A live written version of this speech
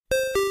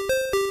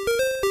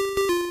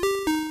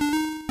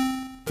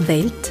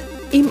Welt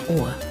im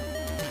Ohr.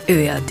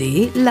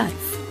 ÖAD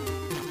Live.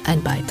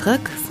 Ein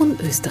Beitrag von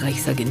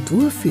Österreichs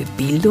Agentur für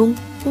Bildung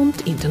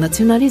und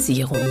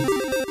Internationalisierung.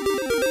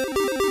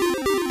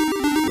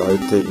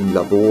 Leute im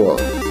Labor.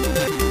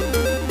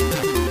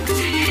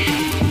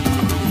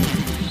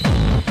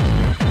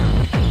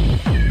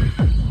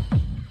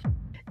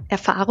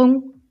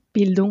 Erfahrung,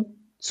 Bildung,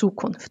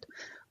 Zukunft.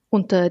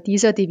 Unter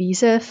dieser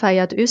Devise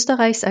feiert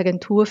Österreichs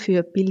Agentur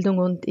für Bildung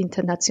und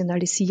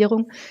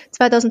Internationalisierung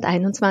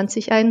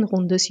 2021 ein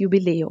rundes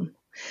Jubiläum.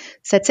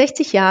 Seit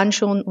 60 Jahren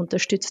schon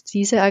unterstützt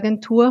diese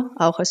Agentur,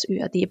 auch als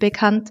ÖAD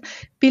bekannt,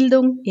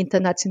 Bildung,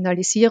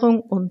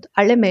 Internationalisierung und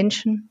alle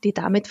Menschen, die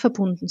damit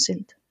verbunden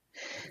sind.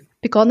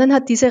 Begonnen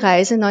hat diese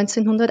Reise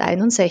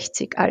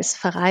 1961 als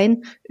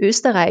Verein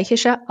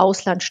österreichischer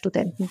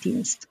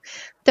Auslandsstudentendienst.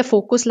 Der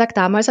Fokus lag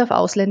damals auf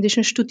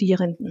ausländischen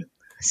Studierenden.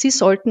 Sie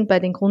sollten bei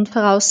den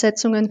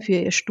Grundvoraussetzungen für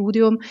ihr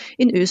Studium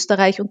in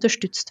Österreich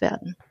unterstützt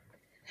werden.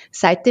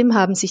 Seitdem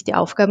haben sich die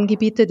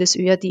Aufgabengebiete des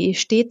ÖAD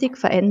stetig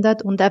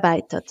verändert und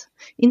erweitert.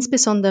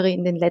 Insbesondere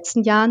in den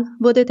letzten Jahren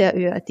wurde der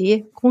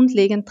ÖAD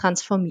grundlegend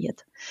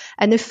transformiert.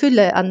 Eine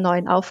Fülle an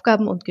neuen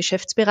Aufgaben und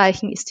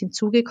Geschäftsbereichen ist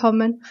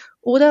hinzugekommen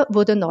oder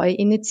wurde neu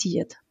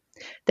initiiert.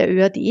 Der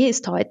ÖAD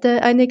ist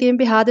heute eine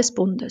GmbH des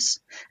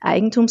Bundes.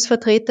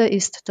 Eigentumsvertreter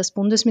ist das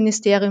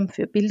Bundesministerium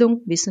für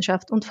Bildung,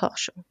 Wissenschaft und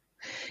Forschung.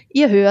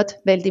 Ihr hört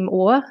Welt im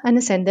Ohr,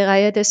 eine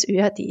Sendereihe des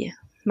ÖAD.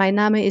 Mein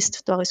Name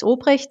ist Doris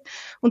Obrecht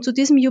und zu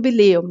diesem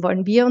Jubiläum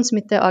wollen wir uns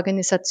mit der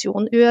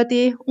Organisation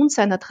ÖAD und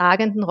seiner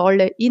tragenden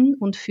Rolle in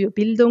und für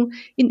Bildung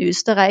in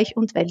Österreich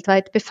und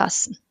weltweit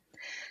befassen.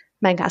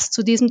 Mein Gast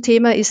zu diesem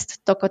Thema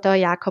ist Dr.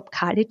 Jakob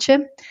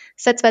Kalice.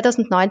 Seit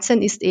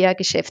 2019 ist er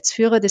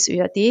Geschäftsführer des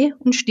ÖAD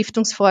und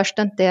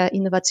Stiftungsvorstand der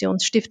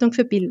Innovationsstiftung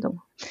für Bildung.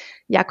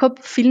 Jakob,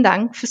 vielen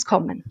Dank fürs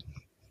Kommen.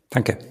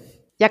 Danke.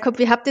 Jakob,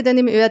 wie habt ihr denn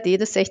im ÖAD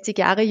das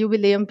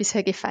 60-Jahre-Jubiläum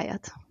bisher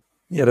gefeiert?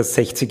 Ja, das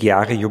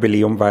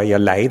 60-Jahre-Jubiläum war ja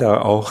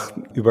leider auch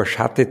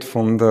überschattet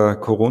von der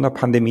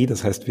Corona-Pandemie.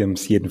 Das heißt, wir haben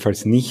es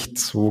jedenfalls nicht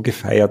so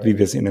gefeiert, wie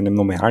wir es in einem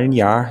normalen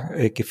Jahr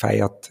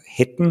gefeiert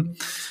hätten.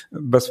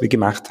 Was wir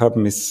gemacht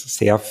haben, ist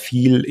sehr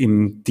viel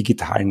im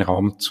digitalen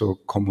Raum zu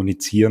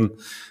kommunizieren.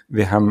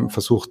 Wir haben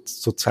versucht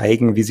zu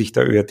zeigen, wie sich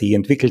der ÖAD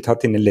entwickelt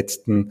hat in den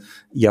letzten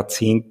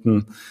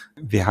Jahrzehnten.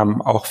 Wir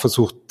haben auch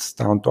versucht,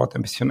 da und dort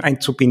ein bisschen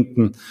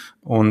einzubinden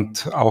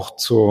und auch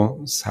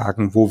zu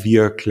sagen, wo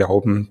wir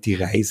glauben, die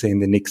Reise in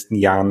den nächsten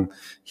Jahren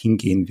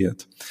hingehen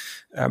wird.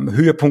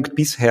 Höhepunkt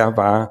bisher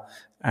war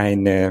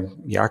eine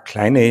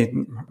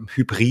kleine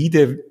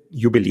hybride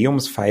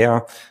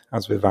Jubiläumsfeier.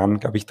 Also wir waren,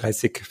 glaube ich,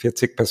 30,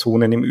 40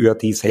 Personen im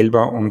ÖAD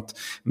selber und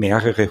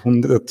mehrere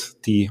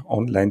hundert, die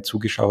online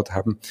zugeschaut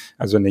haben.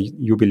 Also eine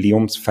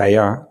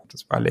Jubiläumsfeier,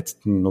 das war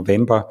letzten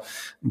November,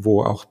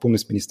 wo auch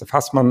Bundesminister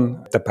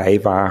Fassmann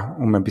dabei war,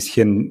 um ein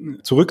bisschen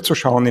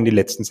zurückzuschauen in die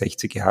letzten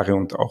 60 Jahre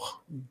und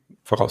auch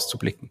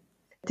vorauszublicken.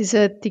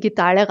 Dieser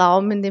digitale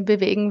Raum, in dem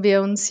bewegen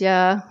wir uns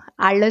ja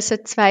alle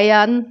seit 2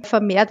 Jahren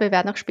vermehrt. Wir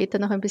werden auch später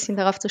noch ein bisschen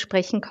darauf zu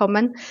sprechen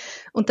kommen.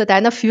 Unter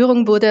deiner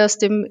Führung wurde aus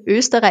dem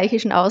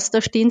österreichischen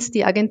Austauschdienst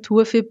die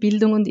Agentur für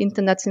Bildung und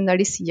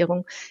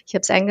Internationalisierung. Ich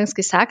habe es eingangs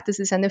gesagt, es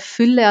ist eine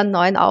Fülle an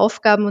neuen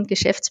Aufgaben und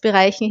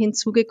Geschäftsbereichen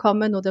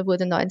hinzugekommen oder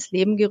wurde neu ins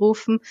Leben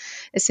gerufen.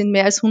 Es sind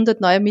mehr als 100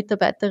 neue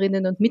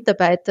Mitarbeiterinnen und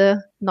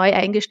Mitarbeiter neu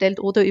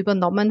eingestellt oder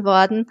übernommen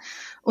worden.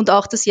 Und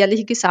auch das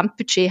jährliche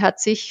Gesamtbudget hat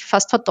sich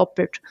fast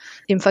verdoppelt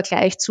im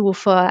Vergleich zu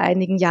vor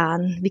einigen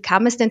Jahren. Wie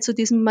kam es denn zu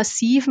diesem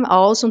massiven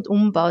Aus- und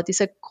Umbau,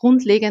 dieser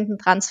grundlegenden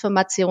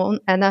Transformation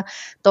einer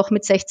doch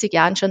mit 60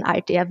 Jahren schon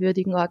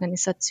altehrwürdigen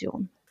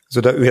Organisation?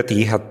 Also der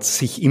ÖAD hat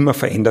sich immer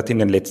verändert in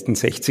den letzten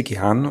 60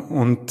 Jahren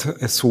und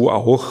so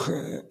auch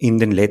in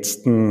den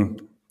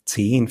letzten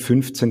 10,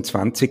 15,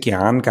 20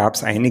 Jahren gab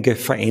es einige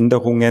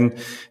Veränderungen,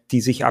 die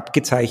sich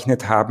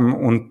abgezeichnet haben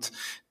und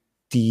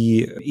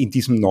die in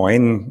diesem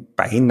neuen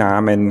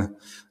Beinamen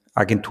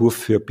Agentur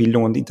für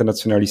Bildung und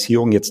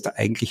Internationalisierung jetzt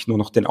eigentlich nur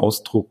noch den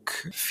Ausdruck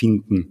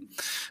finden.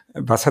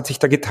 Was hat sich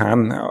da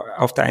getan?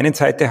 Auf der einen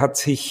Seite hat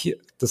sich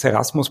das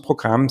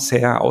Erasmus-Programm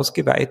sehr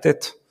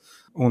ausgeweitet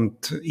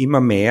und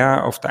immer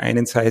mehr auf der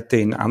einen Seite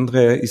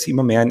ist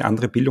immer mehr in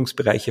andere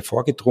Bildungsbereiche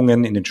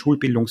vorgedrungen, in den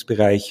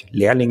Schulbildungsbereich.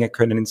 Lehrlinge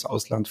können ins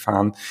Ausland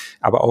fahren,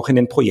 aber auch in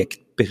den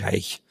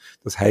Projektbereich.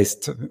 Das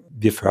heißt,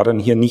 wir fördern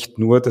hier nicht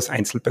nur, dass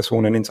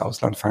Einzelpersonen ins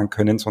Ausland fahren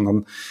können,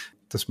 sondern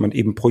dass man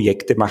eben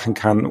Projekte machen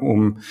kann,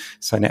 um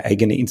seine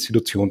eigene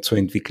Institution zu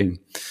entwickeln.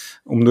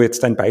 Um nur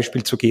jetzt ein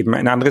Beispiel zu geben.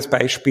 Ein anderes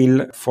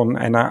Beispiel von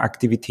einer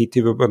Aktivität,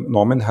 die wir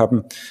übernommen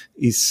haben,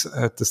 ist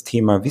das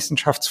Thema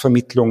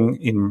Wissenschaftsvermittlung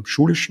im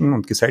schulischen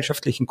und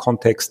gesellschaftlichen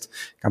Kontext.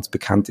 Ganz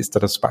bekannt ist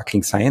da das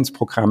Sparkling Science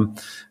Programm,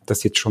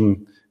 das jetzt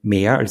schon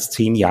mehr als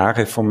 10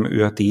 Jahre vom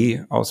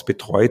ÖAD aus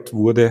betreut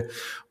wurde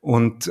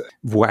und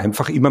wo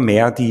einfach immer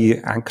mehr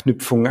die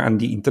Anknüpfung an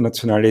die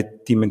internationale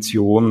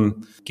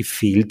Dimension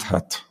gefehlt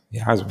hat.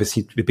 Ja, also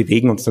wir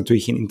bewegen uns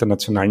natürlich in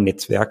internationalen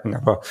Netzwerken,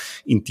 aber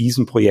in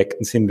diesen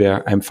Projekten sind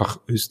wir einfach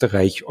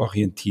Österreich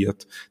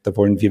orientiert. Da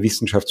wollen wir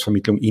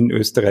Wissenschaftsvermittlung in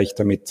Österreich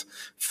damit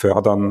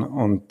fördern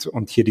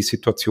und hier die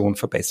Situation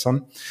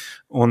verbessern.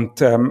 Und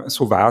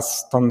so war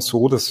es dann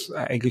so, dass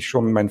eigentlich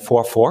schon mein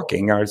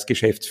Vorgänger als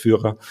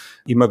Geschäftsführer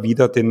immer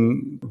wieder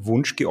den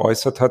Wunsch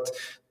geäußert hat,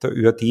 der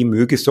ÖAD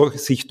möge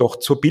sich doch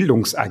zur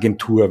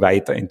Bildungsagentur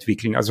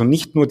weiterentwickeln. Also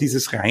nicht nur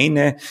dieses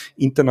reine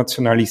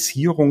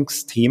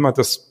Internationalisierungsthema,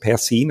 das per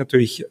se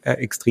natürlich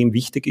extrem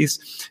wichtig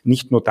ist.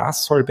 Nicht nur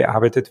das soll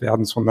bearbeitet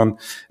werden, sondern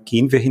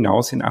gehen wir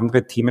hinaus in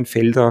andere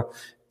Themenfelder,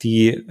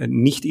 die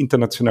nicht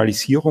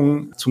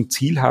Internationalisierung zum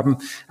Ziel haben,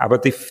 aber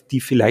die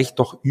vielleicht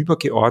doch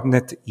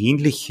übergeordnete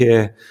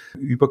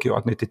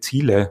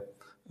Ziele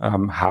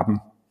haben.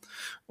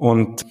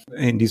 Und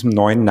in diesem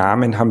neuen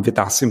Namen haben wir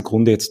das im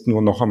Grunde jetzt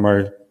nur noch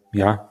einmal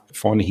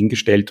vorne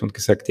hingestellt und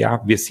gesagt,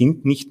 ja, wir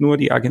sind nicht nur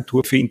die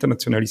Agentur für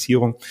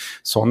Internationalisierung,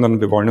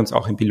 sondern wir wollen uns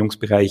auch im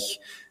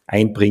Bildungsbereich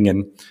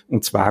einbringen.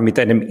 Und zwar mit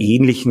einem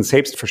ähnlichen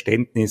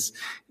Selbstverständnis,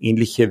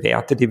 ähnliche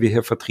Werte, die wir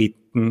hier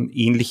vertreten,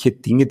 ähnliche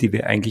Dinge, die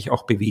wir eigentlich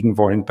auch bewegen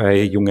wollen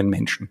bei jungen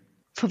Menschen.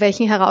 Vor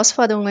welchen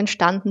Herausforderungen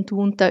standen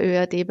du und der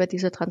ÖAD bei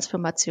dieser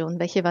Transformation?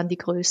 Welche waren die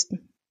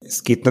größten?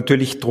 Es geht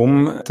natürlich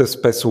darum,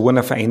 dass bei so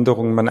einer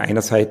Veränderung man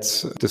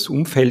einerseits das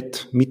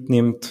Umfeld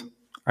mitnimmt,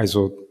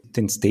 also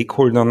den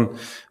Stakeholdern,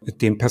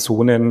 den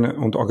Personen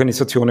und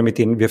Organisationen, mit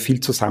denen wir viel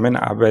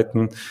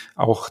zusammenarbeiten,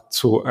 auch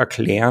zu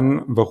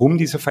erklären, warum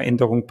diese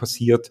Veränderung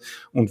passiert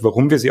und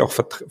warum wir sie auch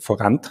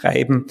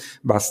vorantreiben,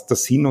 was der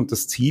Sinn und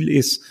das Ziel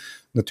ist.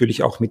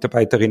 Natürlich auch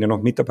Mitarbeiterinnen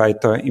und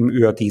Mitarbeiter im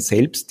ÖAD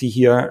selbst, die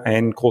hier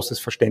ein großes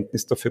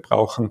Verständnis dafür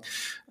brauchen.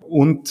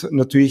 Und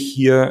natürlich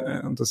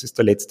hier, und das ist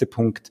der letzte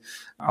Punkt,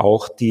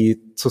 auch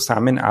die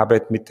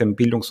Zusammenarbeit mit dem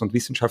Bildungs- und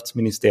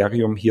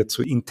Wissenschaftsministerium hier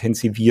zu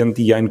intensivieren,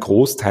 die ja einen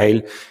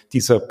Großteil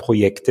dieser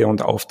Projekte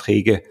und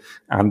Aufträge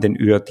an den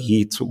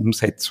ÖAD zur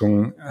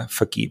Umsetzung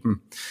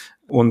vergeben.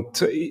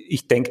 Und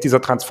ich denke,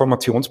 dieser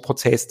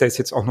Transformationsprozess, der ist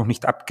jetzt auch noch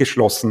nicht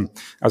abgeschlossen.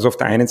 Also auf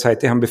der einen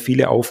Seite haben wir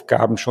viele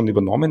Aufgaben schon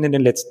übernommen in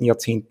den letzten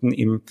Jahrzehnten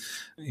im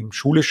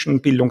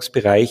schulischen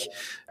Bildungsbereich.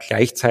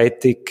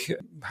 Gleichzeitig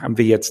haben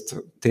wir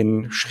jetzt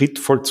den Schritt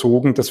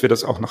vollzogen, dass wir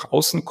das auch nach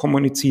außen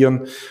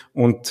kommunizieren.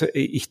 Und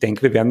ich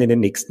denke, wir werden in den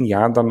nächsten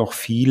Jahren dann noch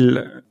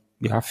viele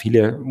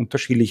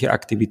unterschiedliche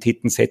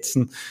Aktivitäten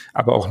setzen,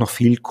 aber auch noch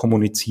viel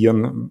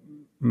kommunizieren,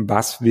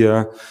 was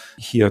wir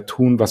hier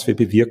tun, was wir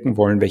bewirken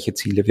wollen, welche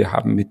Ziele wir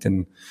haben mit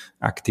den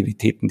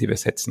Aktivitäten, die wir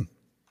setzen.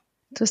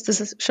 Du hast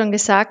das schon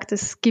gesagt,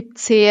 es gibt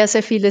sehr,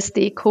 sehr viele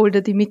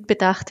Stakeholder, die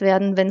mitbedacht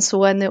werden, wenn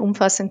so eine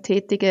umfassend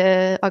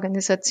tätige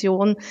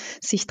Organisation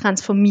sich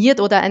transformiert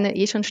oder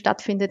eine schon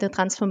stattfindende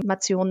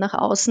Transformation nach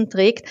außen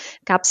trägt.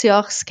 Gab es ja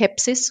auch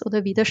Skepsis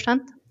oder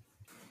Widerstand?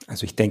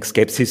 Also ich denke,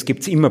 Skepsis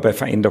gibt es immer bei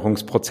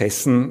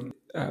Veränderungsprozessen.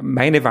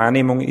 Meine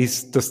Wahrnehmung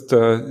ist, dass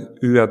der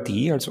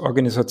ÖAD als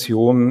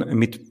Organisation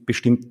mit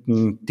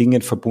bestimmten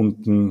Dingen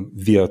verbunden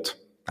wird.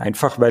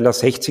 Einfach weil er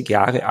 60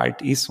 Jahre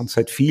alt ist und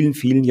seit vielen,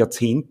 vielen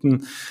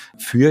Jahrzehnten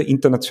für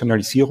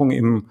Internationalisierung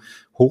im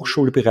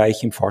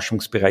Hochschulbereich, im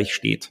Forschungsbereich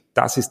steht.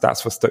 Das ist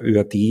das, was der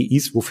ÖAD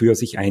ist, wofür er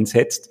sich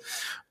einsetzt.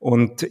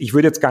 Und ich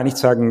würde jetzt gar nicht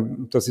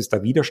sagen, dass es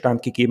da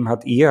Widerstand gegeben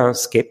hat, eher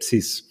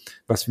Skepsis,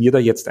 was wir da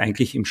jetzt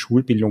eigentlich im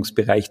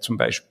Schulbildungsbereich zum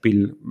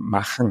Beispiel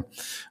machen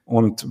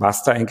und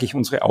was da eigentlich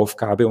unsere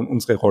Aufgabe und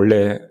unsere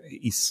Rolle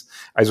ist.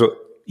 Also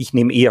ich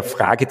nehme eher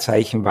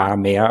Fragezeichen wahr,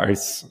 mehr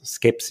als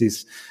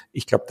Skepsis.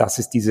 Ich glaube, dass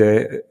es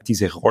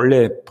diese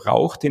Rolle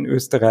braucht in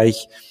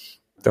Österreich,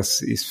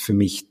 das ist für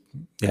mich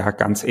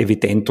ganz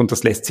evident und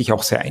das lässt sich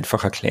auch sehr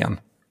einfach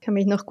erklären. Ich kann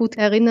mich noch gut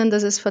erinnern,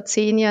 dass es vor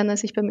 10 Jahren,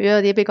 als ich beim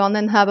ÖAD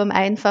begonnen habe, am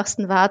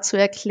einfachsten war zu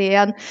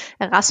erklären,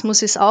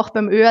 Erasmus ist auch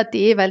beim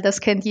ÖAD, weil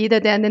das kennt jeder,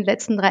 der in den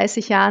letzten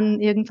 30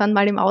 Jahren irgendwann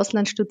mal im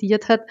Ausland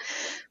studiert hat.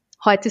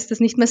 Heute ist das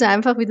nicht mehr so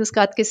einfach, wie du es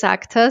gerade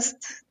gesagt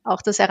hast.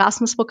 Auch das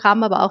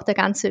Erasmus-Programm, aber auch der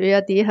ganze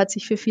ÖAD hat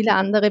sich für viele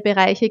andere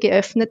Bereiche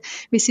geöffnet.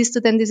 Wie siehst du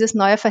denn dieses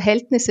neue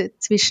Verhältnis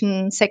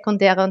zwischen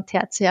sekundärer und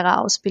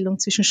tertiärer Ausbildung,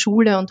 zwischen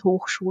Schule und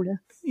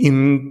Hochschule?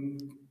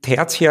 Im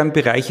tertiären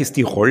Bereich ist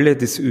die Rolle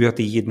des ÖAD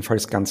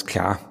jedenfalls ganz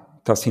klar.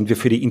 Da sind wir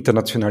für die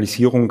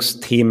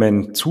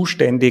Internationalisierungsthemen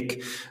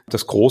zuständig.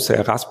 Das große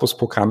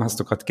Erasmus-Programm hast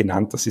du gerade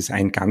genannt. Das ist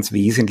ein ganz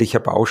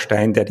wesentlicher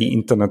Baustein, der die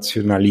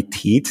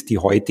Internationalität, die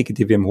heutige,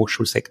 die wir im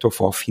Hochschulsektor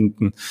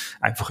vorfinden,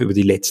 einfach über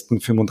die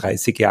letzten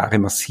 35 Jahre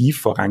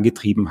massiv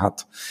vorangetrieben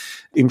hat.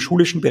 Im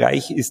schulischen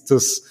Bereich ist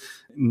das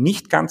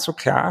nicht ganz so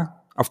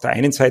klar. Auf der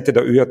einen Seite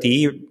der ÖAD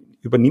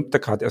übernimmt er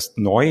gerade erst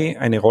neu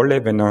eine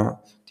Rolle, wenn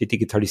er die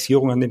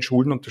Digitalisierung an den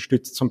Schulen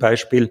unterstützt zum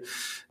Beispiel.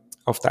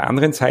 Auf der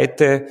anderen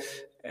Seite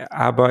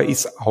aber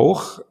ist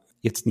auch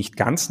jetzt nicht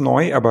ganz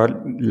neu,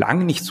 aber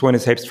lang nicht so eine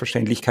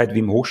Selbstverständlichkeit wie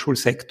im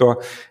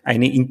Hochschulsektor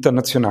eine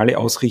internationale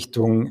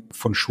Ausrichtung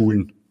von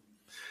Schulen.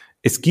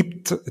 Es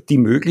gibt die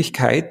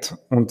Möglichkeit,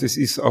 und es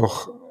ist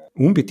auch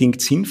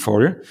unbedingt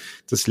sinnvoll,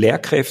 dass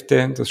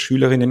Lehrkräfte, dass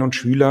Schülerinnen und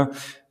Schüler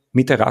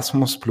mit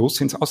Erasmus Plus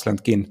ins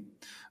Ausland gehen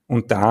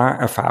und da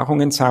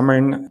Erfahrungen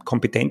sammeln,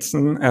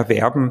 Kompetenzen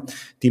erwerben,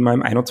 die man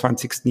im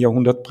 21.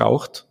 Jahrhundert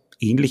braucht,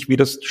 ähnlich wie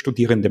das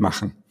Studierende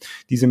machen.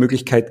 Diese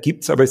Möglichkeit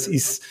gibt's, aber es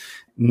ist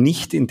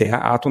nicht in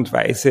der Art und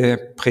Weise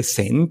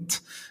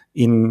präsent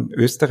in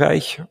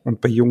Österreich und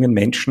bei jungen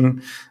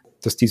Menschen,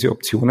 dass diese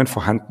Optionen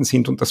vorhanden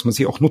sind und dass man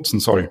sie auch nutzen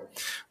soll.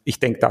 Ich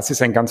denke, das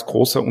ist ein ganz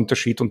großer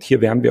Unterschied und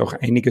hier werden wir auch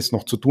einiges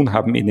noch zu tun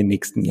haben in den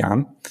nächsten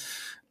Jahren.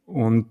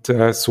 Und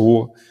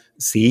so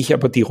sehe ich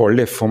aber die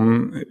Rolle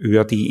vom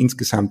ÖAD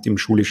insgesamt im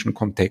schulischen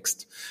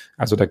Kontext.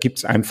 Also da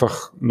gibt's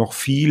einfach noch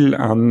viel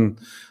an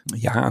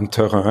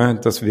Terrain,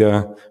 das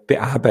wir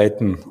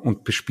bearbeiten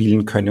und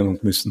bespielen können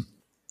und müssen.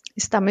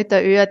 Ist damit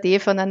der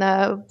ÖAD von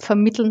einer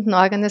vermittelnden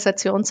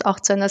Organisation auch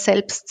zu einer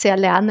selbst sehr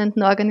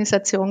lernenden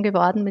Organisation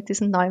geworden mit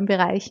diesen neuen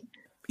Bereichen?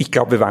 Ich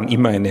glaube, wir waren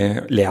immer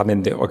eine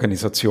lernende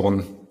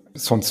Organisation.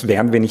 Sonst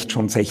wären wir nicht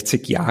schon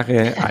 60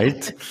 Jahre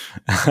alt.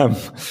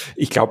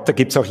 Ich glaube, da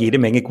gibt's auch jede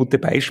Menge gute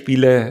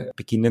Beispiele,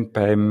 beginnend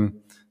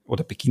beim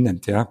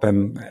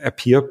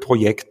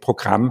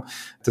Appear-Projekt-Programm,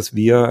 das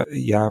wir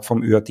ja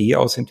vom ÖAD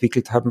aus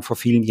entwickelt haben vor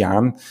vielen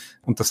Jahren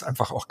und das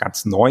einfach auch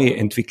ganz neu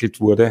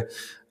entwickelt wurde,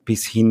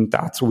 bis hin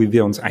dazu, wie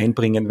wir uns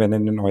einbringen, wenn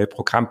eine neue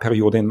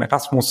Programmperiode im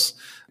Erasmus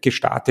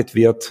gestartet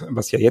wird,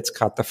 was ja jetzt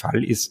gerade der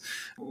Fall ist,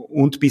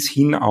 und bis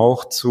hin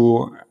auch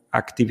zu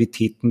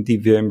Aktivitäten,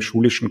 die wir im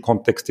schulischen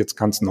Kontext jetzt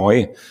ganz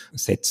neu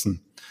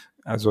setzen.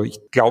 Also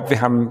ich glaube,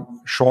 wir haben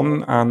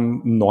schon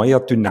an neuer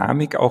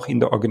Dynamik auch in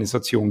der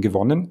Organisation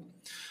gewonnen.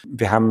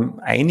 Wir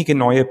haben einige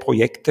neue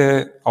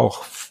Projekte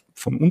auch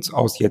von uns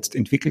aus jetzt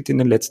entwickelt in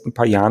den letzten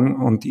paar Jahren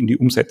und in die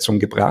Umsetzung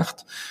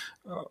gebracht.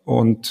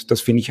 Und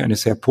das finde ich eine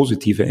sehr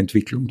positive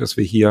Entwicklung, dass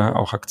wir hier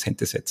auch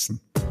Akzente setzen.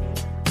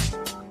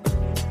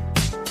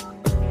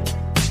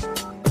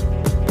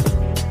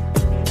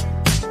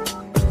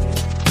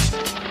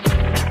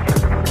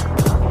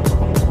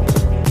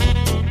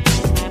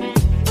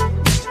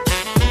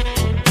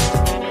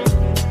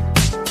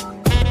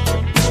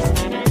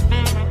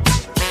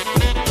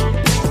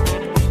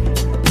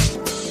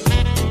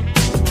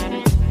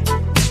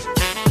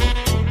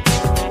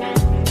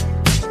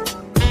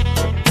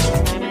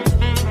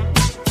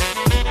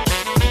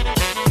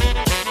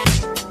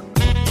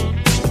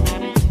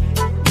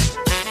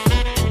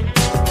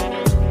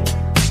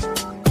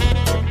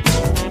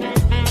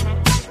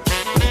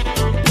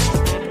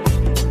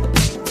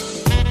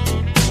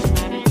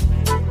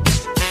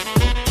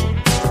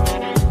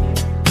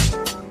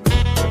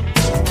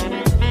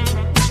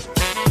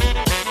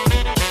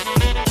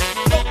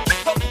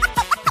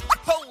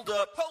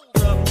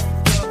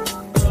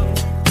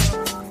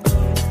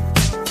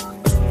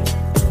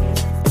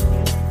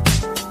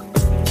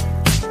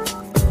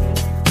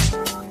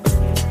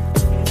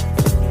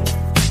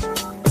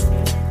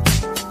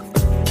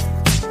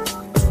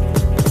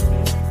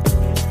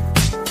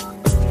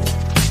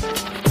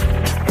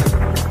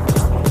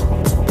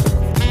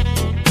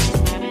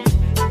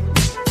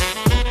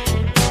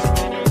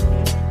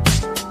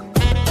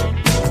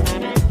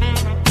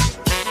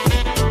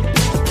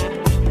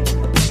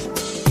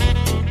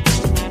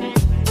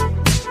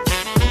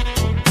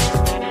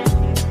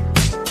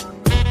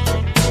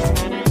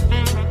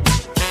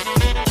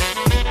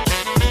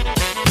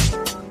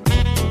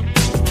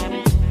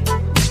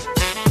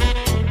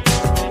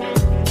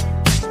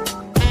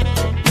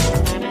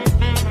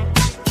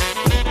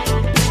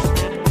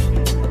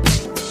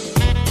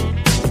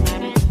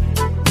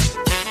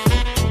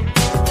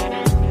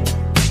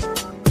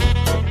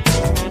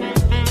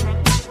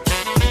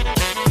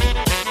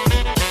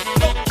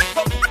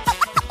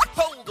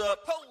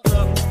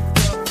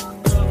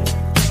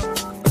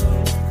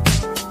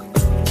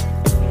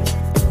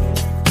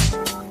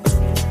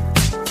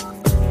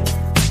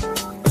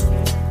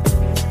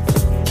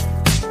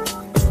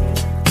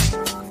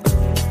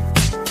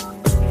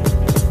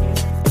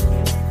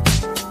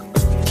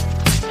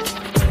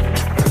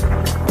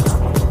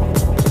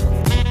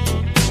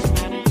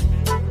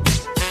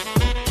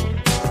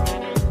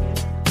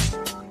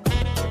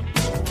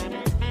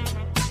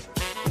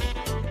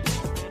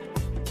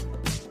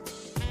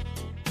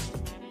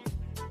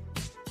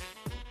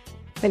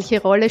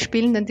 Welche Rolle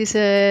spielen denn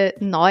diese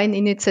neuen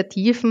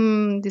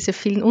Initiativen, diese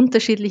vielen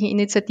unterschiedlichen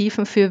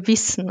Initiativen für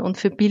Wissen und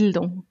für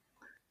Bildung?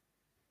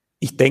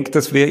 Ich denke,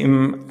 dass wir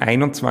im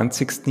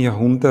 21.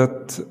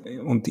 Jahrhundert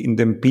und in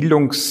dem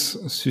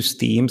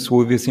Bildungssystem,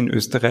 so wie wir es in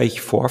Österreich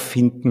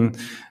vorfinden,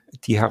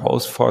 die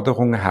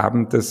Herausforderung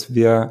haben, dass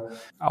wir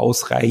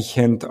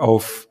ausreichend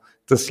auf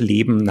das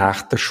Leben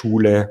nach der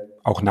Schule,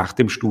 auch nach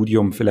dem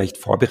Studium vielleicht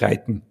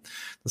vorbereiten.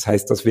 Das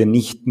heißt, dass wir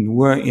nicht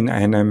nur in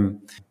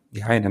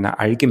einer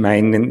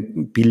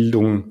allgemeinen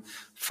Bildung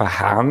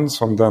verharren,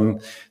 sondern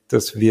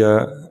dass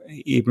wir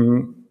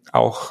eben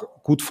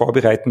auch gut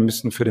vorbereiten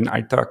müssen für den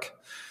Alltag.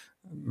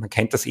 Man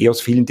kennt das aus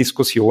vielen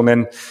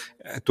Diskussionen.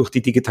 Durch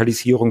die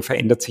Digitalisierung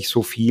verändert sich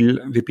so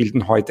viel. Wir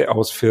bilden heute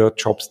aus für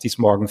Jobs, die es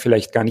morgen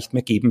vielleicht gar nicht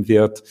mehr geben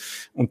wird.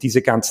 Und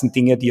diese ganzen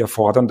Dinge, die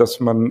erfordern, dass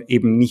man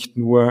eben nicht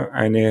nur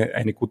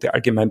eine gute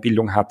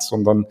Allgemeinbildung hat,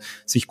 sondern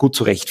sich gut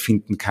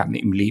zurechtfinden kann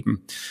im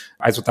Leben.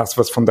 Also das,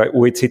 was von der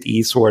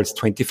OECD so als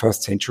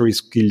 21st Century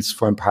Skills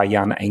vor ein paar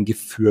Jahren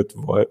eingeführt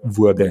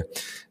wurde.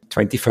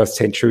 21st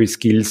Century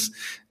Skills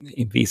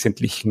im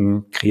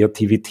Wesentlichen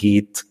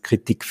Kreativität,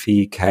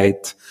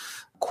 Kritikfähigkeit,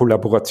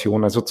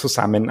 Kollaboration, also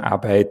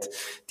Zusammenarbeit.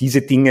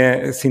 Diese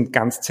Dinge sind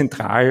ganz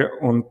zentral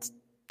und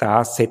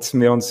da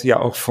setzen wir uns ja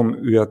auch vom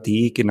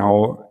ÖAD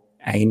genau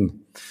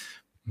ein.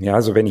 Ja,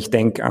 also wenn ich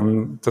denke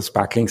an das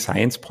Sparkling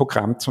Science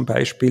Programm zum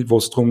Beispiel, wo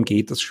es darum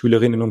geht, dass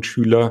Schülerinnen und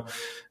Schüler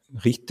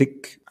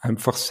richtig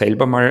einfach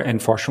selber mal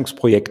ein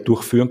Forschungsprojekt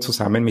durchführen,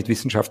 zusammen mit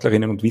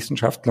Wissenschaftlerinnen und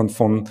Wissenschaftlern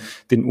von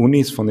den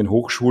Unis, von den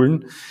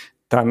Hochschulen,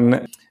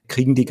 dann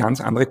kriegen die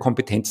ganz andere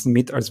Kompetenzen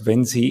mit, als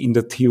wenn sie in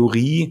der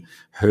Theorie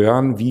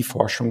hören, wie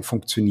Forschung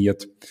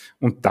funktioniert.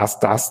 Und dass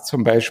das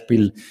zum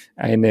Beispiel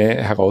eine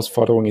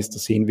Herausforderung ist,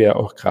 das sehen wir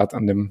auch gerade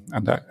an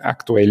der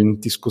aktuellen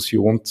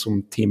Diskussion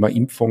zum Thema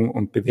Impfung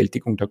und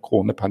Bewältigung der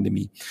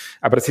Corona-Pandemie.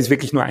 Aber das ist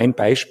wirklich nur ein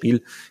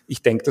Beispiel.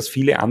 Ich denke, dass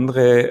viele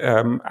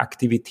andere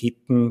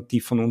Aktivitäten,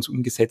 die von uns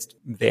umgesetzt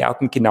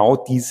werden, genau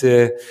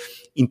diese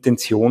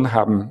Intention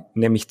haben,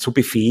 nämlich zu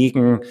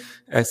befähigen,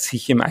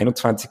 sich im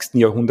 21.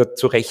 Jahrhundert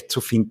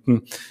zurechtzufinden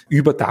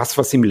über das,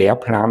 was im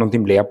Lehrplan und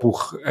im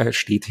Lehrbuch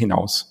steht,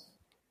 hinaus.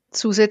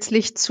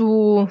 Zusätzlich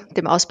zu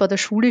dem Ausbau der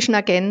schulischen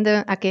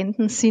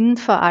Agenden sind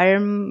vor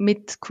allem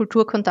mit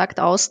Kulturkontakt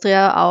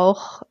Austria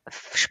auch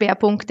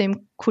Schwerpunkte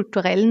im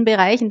kulturellen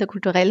Bereich, in der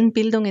kulturellen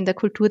Bildung, in der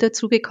Kultur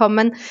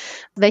dazugekommen.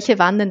 Welche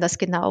waren denn das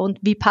genau und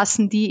wie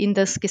passen die in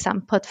das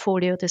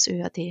Gesamtportfolio des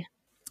ÖAD?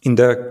 In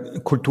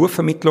der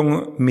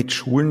Kulturvermittlung mit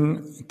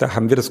Schulen, da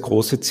haben wir das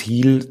große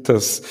Ziel,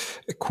 dass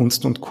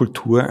Kunst und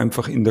Kultur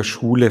einfach in der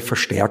Schule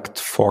verstärkt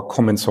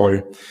vorkommen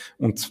soll.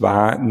 Und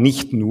zwar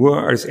nicht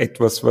nur als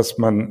etwas, was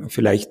man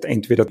vielleicht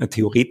entweder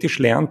theoretisch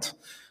lernt,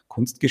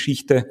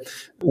 Kunstgeschichte,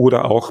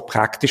 oder auch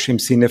praktisch im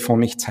Sinne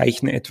von, ich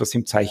zeichne etwas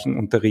im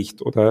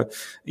Zeichenunterricht oder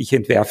ich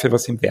entwerfe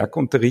was im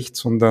Werkunterricht,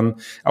 sondern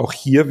auch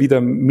hier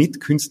wieder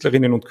mit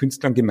Künstlerinnen und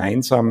Künstlern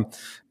gemeinsam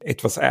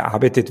etwas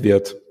erarbeitet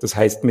wird. Das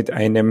heißt, mit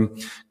einem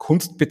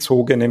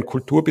kunstbezogenen,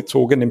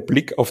 kulturbezogenen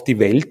Blick auf die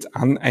Welt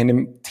an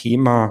einem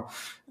Thema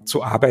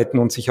zu arbeiten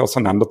und sich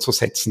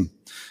auseinanderzusetzen.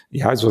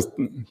 Ja, also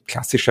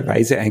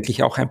klassischerweise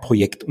eigentlich auch ein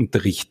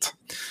Projektunterricht.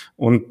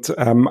 Und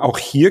auch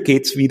hier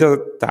geht es wieder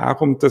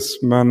darum,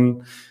 dass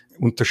man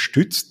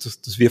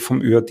unterstützt, dass wir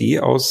vom ÖAD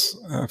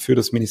aus für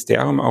das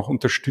Ministerium auch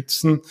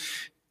unterstützen,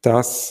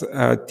 dass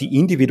die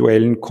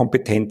individuellen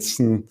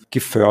Kompetenzen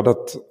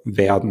gefördert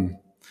werden.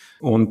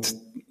 Und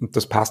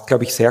das passt,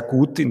 glaube ich, sehr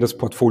gut in das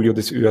Portfolio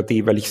des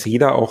ÖAD, weil ich sehe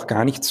da auch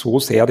gar nicht so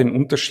sehr den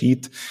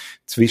Unterschied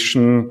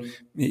zwischen,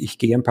 ich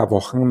gehe ein paar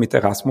Wochen mit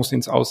Erasmus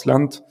ins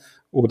Ausland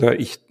oder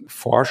ich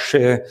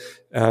forsche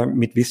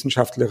mit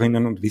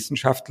Wissenschaftlerinnen und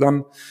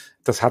Wissenschaftlern.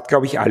 Das hat,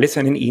 glaube ich, alles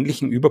einen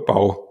ähnlichen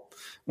Überbau.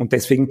 Und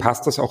deswegen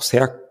passt das auch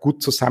sehr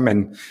gut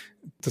zusammen.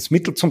 Das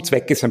Mittel zum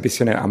Zweck ist ein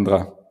bisschen ein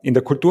anderer. In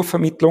der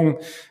Kulturvermittlung,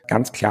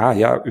 ganz klar,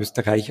 ja,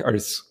 Österreich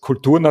als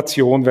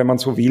Kulturnation, wenn man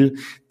so will,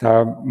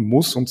 da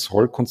muss und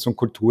soll Kunst und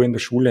Kultur in der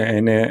Schule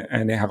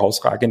eine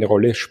herausragende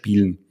Rolle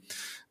spielen.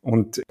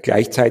 Und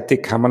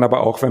gleichzeitig kann man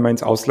aber auch, wenn man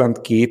ins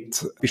Ausland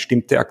geht,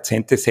 bestimmte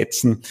Akzente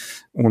setzen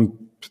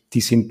und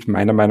die sind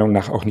meiner Meinung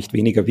nach auch nicht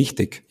weniger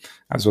wichtig.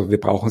 Also wir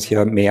brauchen es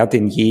ja mehr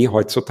denn je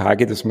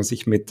heutzutage, dass man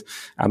sich mit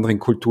anderen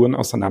Kulturen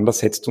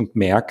auseinandersetzt und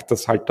merkt,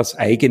 dass halt das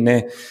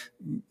eigene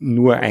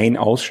nur ein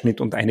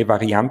Ausschnitt und eine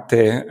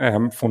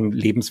Variante von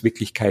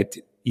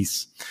Lebenswirklichkeit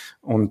ist.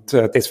 Und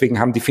deswegen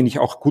haben die, finde ich,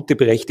 auch gute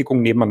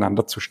Berechtigung,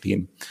 nebeneinander zu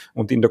stehen.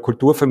 Und in der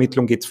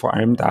Kulturvermittlung geht es vor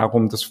allem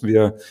darum, dass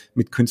wir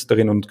mit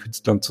Künstlerinnen und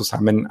Künstlern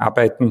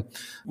zusammenarbeiten.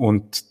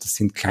 Und das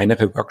sind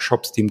kleinere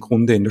Workshops, die im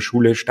Grunde in der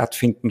Schule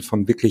stattfinden,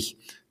 von wirklich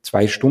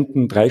 2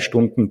 Stunden, 3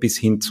 Stunden bis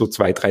hin zu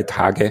 2, 3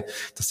 Tage.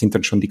 Das sind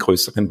dann schon die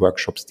größeren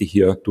Workshops, die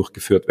hier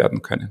durchgeführt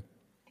werden können.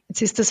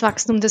 Jetzt ist das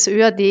Wachstum des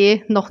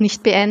ÖAD noch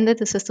nicht beendet,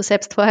 das hast du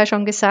selbst vorher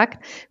schon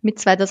gesagt. Mit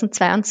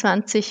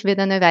 2022 wird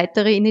eine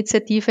weitere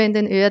Initiative in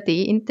den ÖAD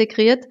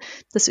integriert,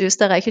 das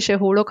österreichische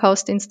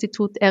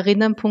Holocaust-Institut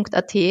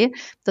Erinnern.at.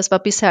 Das war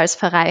bisher als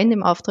Verein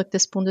im Auftrag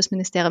des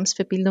Bundesministeriums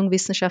für Bildung,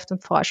 Wissenschaft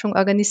und Forschung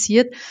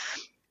organisiert.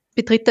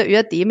 Betritt der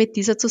ÖAD mit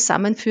dieser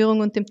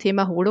Zusammenführung und dem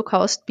Thema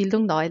Holocaust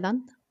Bildung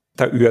Neuland?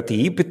 Der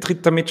ÖAD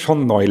betritt damit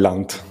schon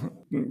Neuland.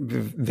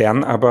 Wir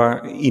werden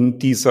aber in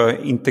dieser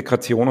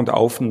Integration und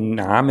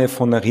Aufnahme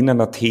von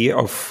Erinnern.at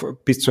auf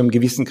bis zu einem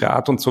gewissen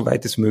Grad und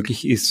soweit es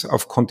möglich ist,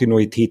 auf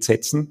Kontinuität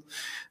setzen.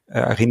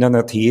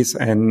 Erinnern.at ist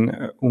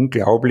ein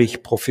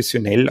unglaublich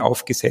professionell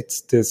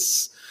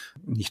aufgesetztes,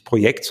 nicht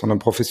Projekt, sondern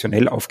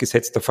professionell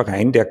aufgesetzter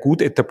Verein, der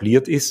gut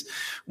etabliert ist.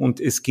 Und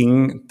es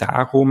ging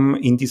darum,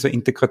 in dieser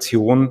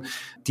Integration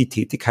die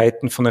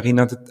Tätigkeiten von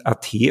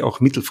Erinnern.at auch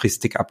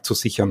mittelfristig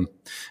abzusichern.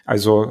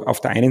 Also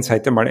auf der einen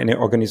Seite mal eine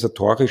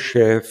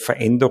organisatorische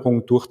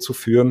Veränderung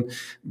durchzuführen,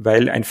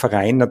 weil ein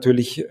Verein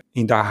natürlich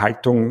in der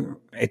Erhaltung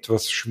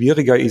etwas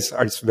schwieriger ist,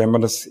 als wenn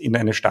man das in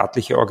eine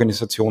staatliche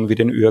Organisation wie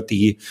den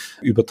ÖAD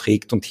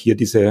überträgt und hier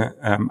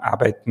diese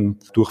Arbeiten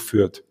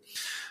durchführt.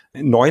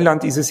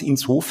 Neuland ist es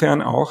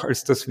insofern auch,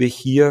 als dass wir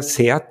hier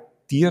sehr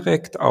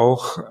direkt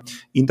auch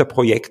in der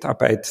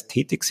Projektarbeit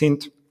tätig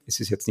sind. Es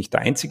ist jetzt nicht der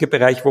einzige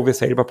Bereich, wo wir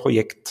selber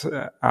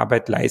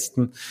Projektarbeit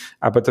leisten,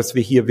 aber dass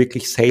wir hier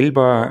wirklich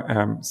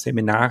selber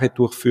Seminare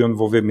durchführen,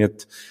 wo wir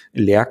mit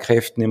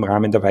Lehrkräften im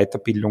Rahmen der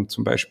Weiterbildung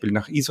zum Beispiel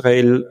nach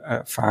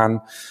Israel fahren,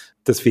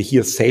 Dass wir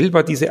hier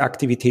selber diese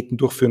Aktivitäten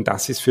durchführen,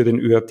 das ist für den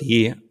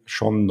ÖAD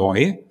schon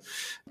neu.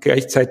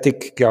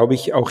 Gleichzeitig glaube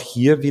ich, auch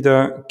hier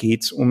wieder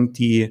geht es um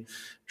die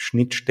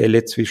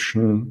Schnittstelle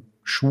zwischen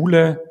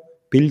Schule,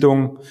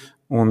 Bildung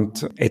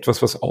und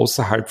etwas, was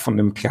außerhalb von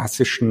dem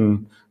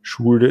klassischen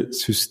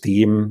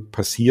Schulsystem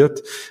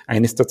passiert.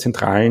 Eines der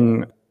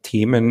zentralen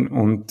Themen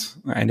und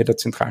eine der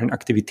zentralen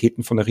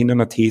Aktivitäten von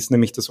Erinnern AT ist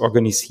nämlich das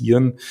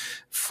Organisieren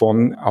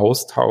von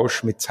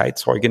Austausch mit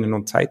Zeitzeuginnen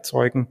und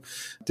Zeitzeugen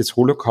des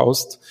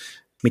Holocaust,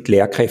 mit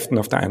Lehrkräften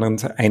auf der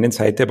einen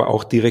Seite, aber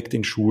auch direkt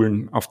in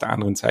Schulen auf der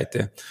anderen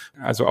Seite.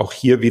 Also auch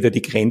hier wieder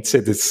die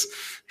Grenze des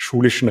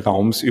schulischen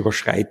Raums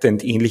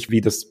überschreitend, ähnlich wie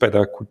das bei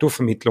der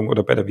Kulturvermittlung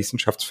oder bei der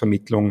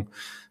Wissenschaftsvermittlung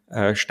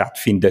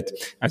stattfindet.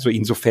 Also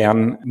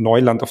insofern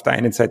Neuland auf der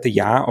einen Seite,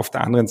 ja, auf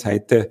der anderen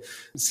Seite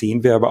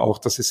sehen wir aber auch,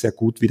 dass es sehr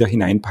gut wieder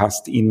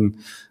hineinpasst in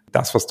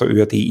das, was der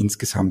ÖAD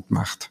insgesamt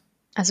macht.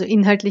 Also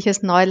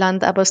inhaltliches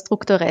Neuland, aber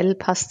strukturell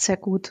passt sehr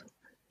gut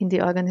in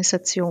die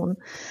Organisation.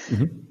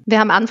 Wir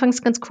haben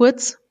anfangs ganz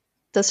kurz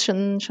das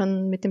schon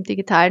mit dem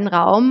digitalen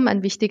Raum,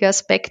 ein wichtiger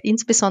Aspekt,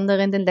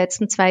 insbesondere in den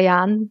letzten 2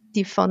 Jahren,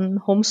 die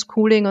von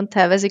Homeschooling und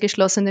teilweise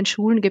geschlossenen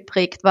Schulen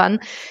geprägt waren,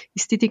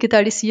 ist die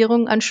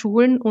Digitalisierung an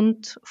Schulen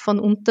und von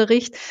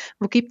Unterricht.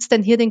 Wo gibt es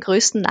denn hier den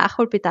größten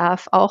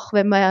Nachholbedarf, auch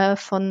wenn man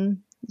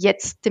von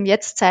dem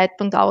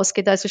Jetzt-Zeitpunkt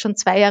ausgeht, also schon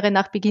 2 Jahre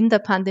nach Beginn der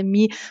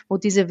Pandemie, wo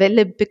diese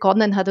Welle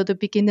begonnen hat oder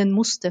beginnen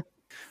musste?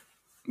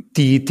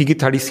 Die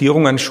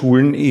Digitalisierung an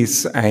Schulen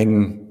ist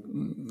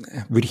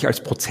würde ich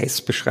als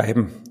Prozess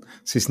beschreiben.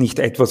 Es ist nicht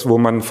etwas, wo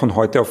man von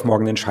heute auf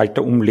morgen den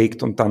Schalter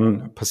umlegt und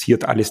dann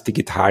passiert alles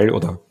digital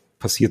oder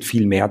passiert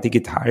viel mehr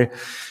digital,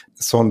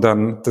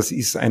 sondern das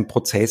ist ein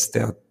Prozess,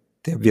 der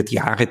wird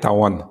Jahre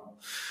dauern.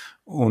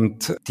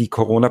 Und die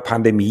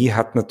Corona-Pandemie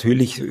hat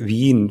natürlich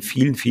wie in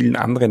vielen, vielen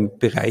anderen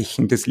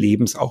Bereichen des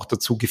Lebens auch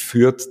dazu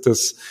geführt,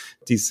 dass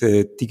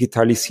diese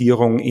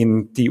Digitalisierung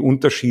in die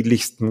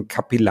unterschiedlichsten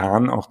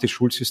Kapillaren auch des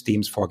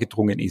Schulsystems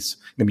vorgedrungen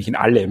ist. Nämlich in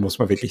alle, muss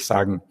man wirklich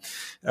sagen.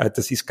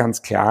 Das ist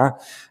ganz klar.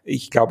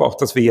 Ich glaube auch,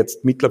 dass wir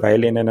jetzt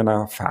mittlerweile in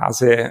einer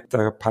Phase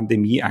der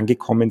Pandemie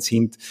angekommen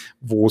sind,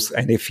 wo es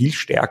eine viel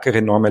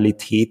stärkere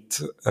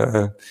Normalität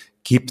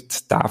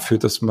gibt dafür,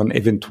 dass man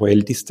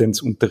eventuell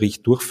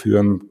Distanzunterricht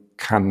durchführen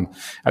kann.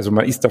 Also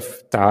man ist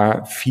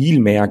da viel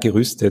mehr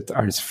gerüstet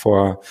als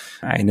vor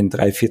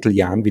 1/3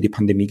 Jahren, wie die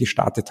Pandemie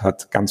gestartet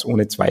hat, ganz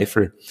ohne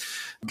Zweifel.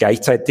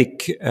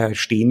 Gleichzeitig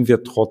stehen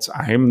wir trotz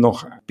allem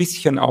noch ein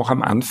bisschen auch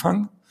am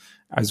Anfang.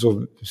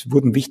 Also es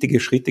wurden wichtige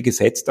Schritte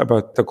gesetzt,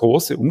 aber der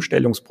große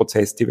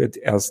Umstellungsprozess, der wird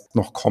erst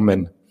noch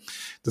kommen.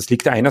 Das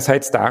liegt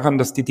einerseits daran,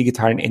 dass die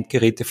digitalen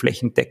Endgeräte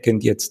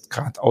flächendeckend jetzt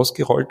gerade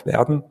ausgerollt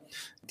werden.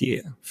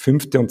 Die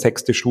 5. und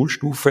 6.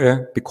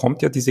 Schulstufe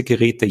bekommt ja diese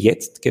Geräte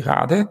jetzt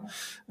gerade.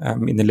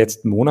 In den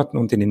letzten Monaten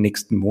und in den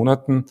nächsten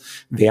Monaten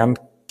werden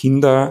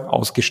Kinder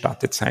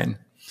ausgestattet sein.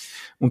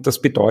 Und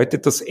das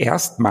bedeutet, dass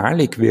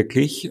erstmalig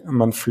wirklich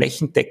man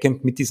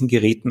flächendeckend mit diesen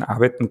Geräten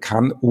arbeiten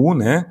kann,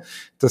 ohne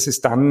dass es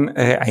dann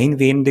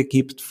Einwände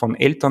gibt von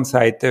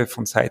Elternseite,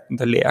 von Seiten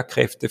der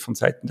Lehrkräfte, von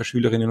Seiten der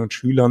Schülerinnen und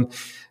Schülern,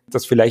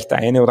 dass vielleicht der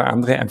eine oder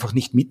andere einfach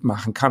nicht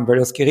mitmachen kann, weil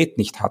er das Gerät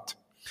nicht hat.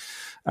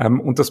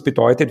 Und das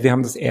bedeutet, wir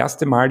haben das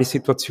erste Mal die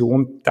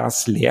Situation,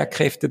 dass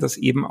Lehrkräfte das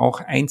eben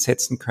auch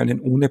einsetzen können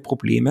ohne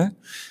Probleme.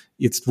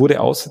 Jetzt wurde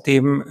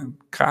außerdem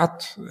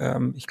gerade,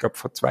 ich glaube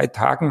vor 2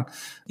 Tagen,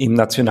 im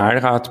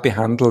Nationalrat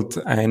behandelt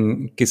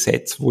ein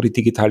Gesetz, wo die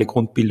digitale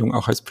Grundbildung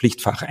auch als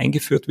Pflichtfach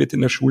eingeführt wird in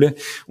der Schule.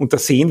 Und da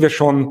sehen wir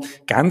schon,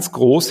 ganz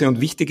große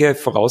und wichtige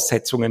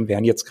Voraussetzungen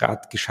werden jetzt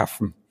gerade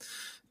geschaffen.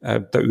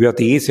 Der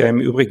ÖAD ist ja im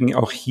Übrigen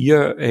auch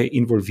hier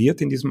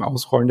involviert in diesem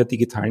Ausrollen der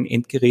digitalen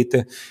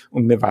Endgeräte.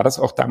 Und mir war das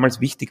auch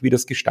damals wichtig, wie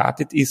das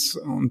gestartet ist.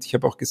 Und ich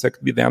habe auch gesagt,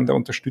 wir werden da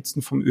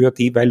unterstützen vom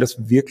ÖAD, weil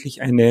das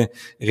wirklich eine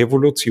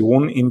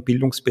Revolution im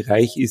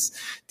Bildungsbereich ist,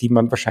 die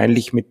man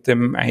wahrscheinlich mit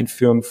dem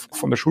Einführen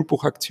von der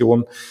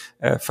Schulbuchaktion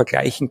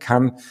vergleichen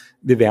kann.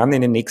 Wir werden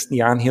in den nächsten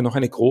Jahren hier noch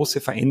eine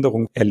große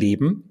Veränderung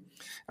erleben.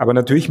 Aber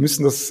natürlich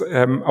müssen das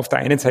auf der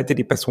einen Seite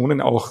die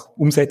Personen auch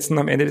umsetzen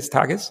am Ende des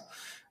Tages.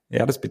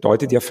 Ja, das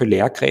bedeutet ja für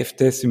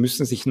Lehrkräfte, sie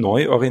müssen sich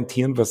neu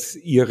orientieren, was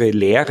ihre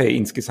Lehre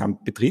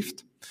insgesamt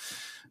betrifft.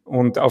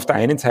 Und auf der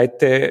einen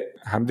Seite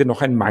haben wir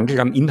noch einen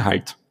Mangel an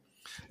Inhalt.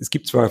 Es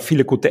gibt zwar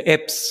viele gute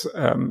Apps,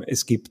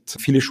 es gibt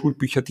viele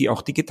Schulbücher, die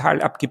auch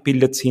digital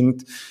abgebildet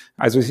sind.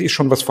 Also es ist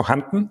schon was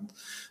vorhanden.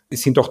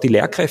 Es sind auch die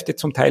Lehrkräfte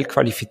zum Teil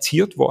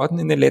qualifiziert worden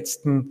in den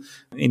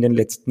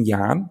letzten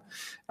Jahren.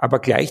 Aber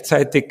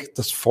gleichzeitig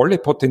das volle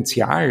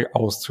Potenzial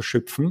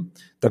auszuschöpfen,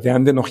 da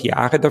werden wir noch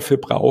Jahre dafür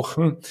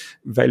brauchen,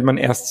 weil man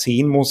erst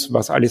sehen muss,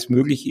 was alles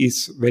möglich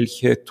ist,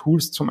 welche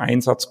Tools zum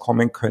Einsatz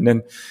kommen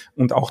können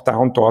und auch da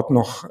und dort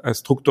noch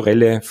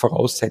strukturelle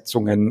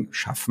Voraussetzungen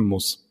schaffen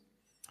muss.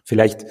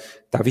 Vielleicht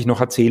darf ich noch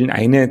erzählen,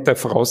 eine der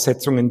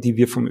Voraussetzungen, die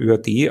wir vom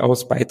ÖAD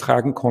aus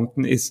beitragen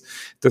konnten, ist,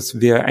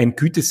 dass wir ein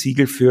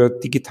Gütesiegel für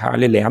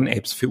digitale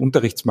Lern-Apps, für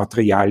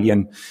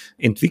Unterrichtsmaterialien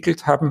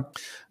entwickelt haben,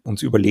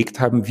 uns überlegt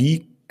haben,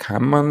 wie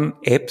kann man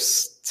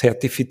Apps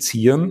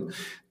zertifizieren,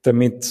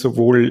 damit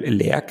sowohl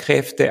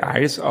Lehrkräfte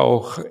als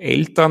auch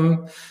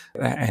Eltern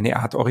eine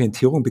Art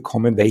Orientierung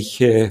bekommen,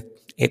 welche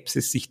Apps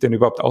es sich denn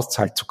überhaupt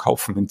auszahlt zu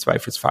kaufen im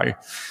Zweifelsfall.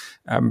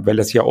 Weil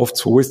das ja oft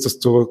so ist, dass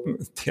du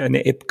dir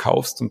eine App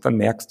kaufst und dann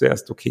merkst du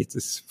erst, okay,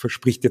 das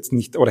verspricht jetzt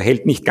nicht oder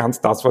hält nicht ganz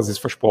das, was es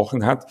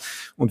versprochen hat.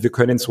 Und wir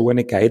können so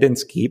eine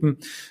Guidance geben.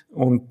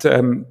 Und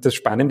das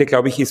Spannende,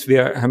 glaube ich, ist,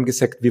 wir haben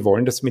gesagt, wir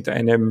wollen das in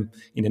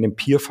einem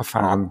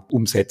Peer-Verfahren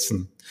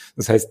umsetzen.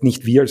 Das heißt,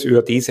 nicht wir als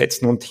ÖAD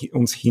setzen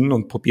uns hin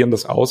und probieren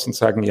das aus und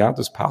sagen, ja,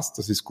 das passt,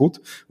 das ist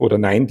gut, oder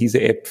nein,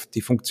 diese App,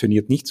 die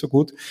funktioniert nicht so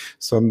gut,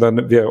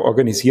 sondern wir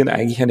organisieren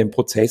eigentlich einen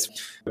Prozess,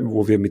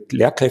 wo wir mit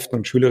Lehrkräften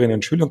und Schülerinnen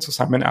und Schülern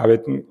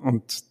zusammenarbeiten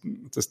und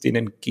das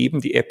denen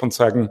geben, die App, und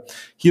sagen,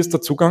 hier ist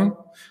der Zugang,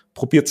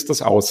 probiert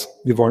das aus.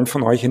 Wir wollen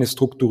von euch eine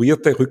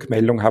strukturierte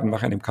Rückmeldung haben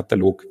nach einem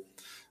Katalog.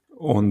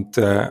 Und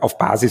auf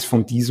Basis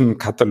von diesem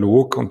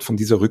Katalog und von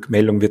dieser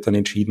Rückmeldung wird dann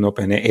entschieden, ob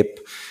eine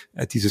App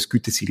dieses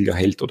Gütesiegel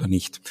erhält oder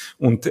nicht.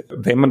 Und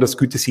wenn man das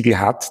Gütesiegel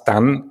hat,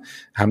 dann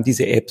haben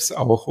diese Apps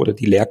auch oder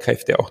die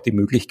Lehrkräfte auch die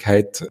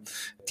Möglichkeit,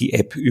 die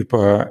App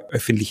über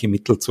öffentliche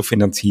Mittel zu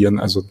finanzieren,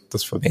 also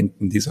das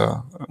Verwenden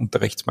dieser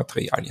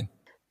Unterrichtsmaterialien.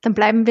 Dann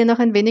bleiben wir noch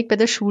ein wenig bei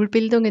der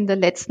Schulbildung. In der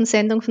letzten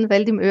Sendung von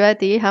Welt im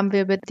ÖAD haben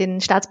wir über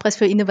den Staatspreis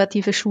für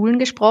innovative Schulen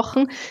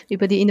gesprochen,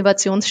 über die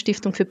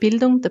Innovationsstiftung für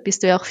Bildung. Da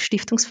bist du ja auch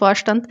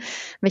Stiftungsvorstand.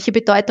 Welche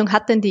Bedeutung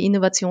hat denn die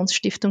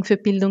Innovationsstiftung für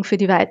Bildung für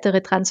die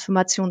weitere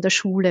Transformation der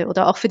Schule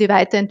oder auch für die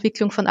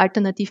Weiterentwicklung von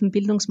alternativen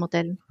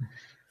Bildungsmodellen?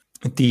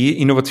 Die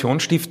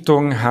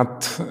Innovationsstiftung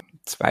hat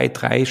 2,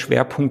 3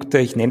 Schwerpunkte.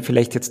 Ich nenne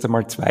vielleicht jetzt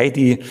einmal 2,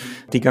 die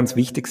ganz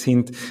wichtig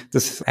sind.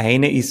 Das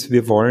eine ist,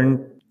 wir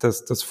wollen,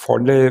 dass das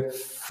volle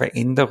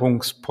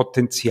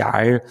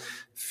Veränderungspotenzial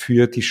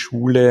für die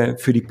Schule,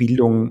 für die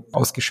Bildung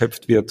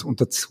ausgeschöpft wird.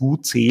 Und dazu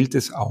zählt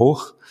es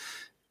auch,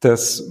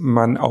 dass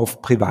man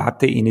auf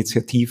private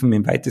Initiativen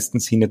im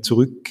weitesten Sinne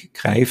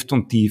zurückgreift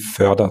und die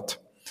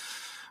fördert.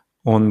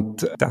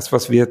 Und das,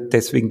 was wir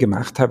deswegen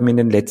gemacht haben in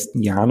den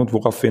letzten Jahren und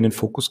worauf wir einen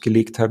Fokus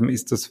gelegt haben,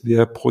 ist, dass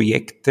wir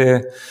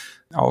Projekte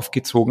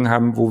aufgezogen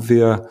haben, wo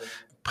wir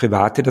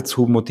Private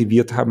dazu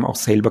motiviert haben, auch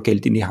selber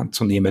Geld in die Hand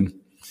zu nehmen.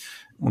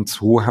 Und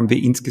so haben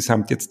wir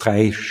insgesamt jetzt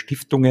 3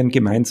 Stiftungen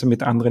gemeinsam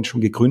mit anderen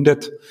schon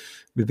gegründet.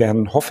 Wir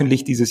werden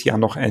hoffentlich dieses Jahr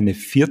noch eine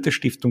 4.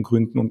 Stiftung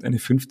gründen und eine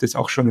 5. ist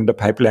auch schon in der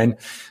Pipeline,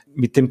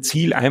 mit dem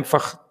Ziel,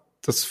 einfach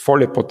das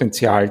volle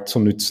Potenzial zu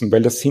nützen,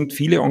 weil das sind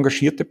viele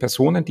engagierte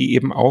Personen, die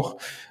eben auch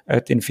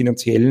den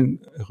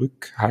finanziellen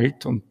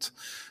Rückhalt und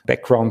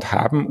Background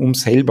haben, um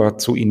selber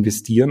zu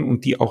investieren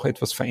und die auch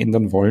etwas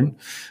verändern wollen.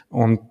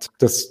 Und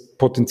das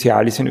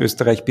Potenzial ist in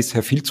Österreich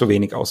bisher viel zu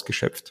wenig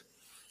ausgeschöpft.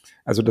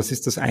 Also das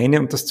ist das eine.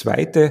 Und das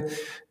zweite,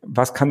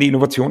 was kann die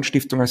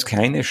Innovationsstiftung als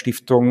kleine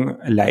Stiftung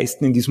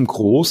leisten in diesem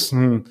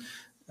großen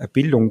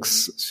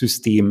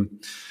Bildungssystem?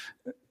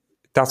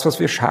 Das, was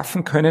wir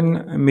schaffen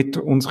können mit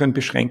unseren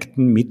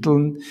beschränkten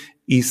Mitteln,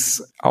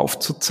 ist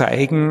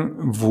aufzuzeigen,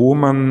 wo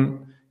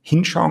man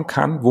hinschauen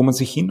kann, wo man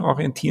sich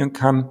hinorientieren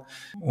kann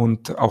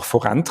und auch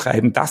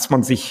vorantreiben, dass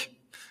man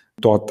sich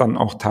dort dann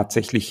auch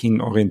tatsächlich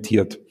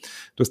hinorientiert.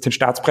 Du hast den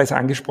Staatspreis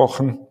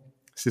angesprochen.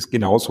 Es ist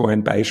genauso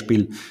ein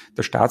Beispiel.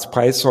 Der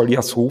Staatspreis soll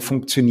ja so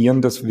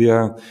funktionieren, dass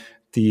wir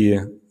die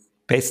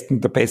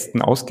Besten der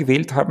Besten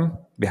ausgewählt haben.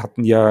 Wir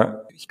hatten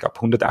ja, ich glaube,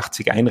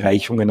 180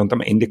 Einreichungen und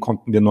am Ende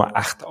konnten wir nur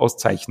 8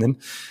 auszeichnen.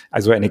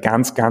 Also eine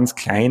ganz, ganz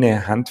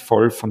kleine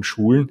Handvoll von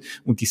Schulen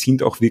und die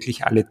sind auch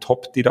wirklich alle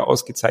top, die da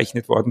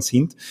ausgezeichnet worden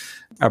sind.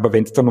 Aber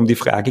wenn es dann um die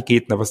Frage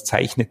geht, na, was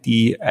zeichnet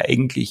die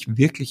eigentlich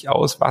wirklich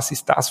aus? Was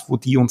ist das, wo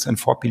die uns ein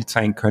Vorbild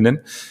sein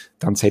können?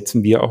 Dann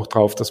setzen wir auch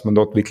drauf, dass man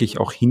dort wirklich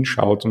auch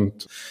hinschaut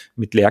und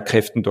mit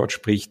Lehrkräften dort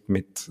spricht,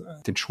 mit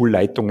den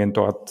Schulleitungen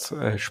dort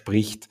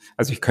spricht.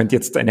 Also ich könnte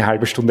jetzt eine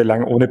halbe Stunde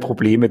lang ohne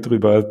Probleme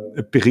drüber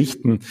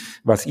berichten,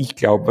 was ich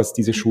glaube, was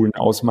diese Schulen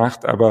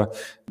ausmacht. Aber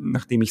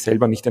nachdem ich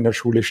selber nicht an der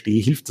Schule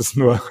stehe, hilft das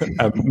nur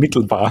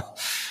mittelbar.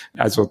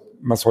 Also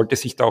man sollte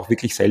sich da auch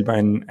wirklich selber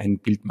ein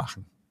Bild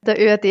machen. Der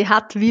ÖAD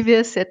hat, wie wir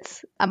es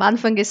jetzt am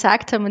Anfang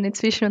gesagt haben und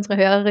inzwischen unsere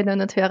Hörerinnen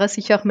und Hörer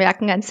sich auch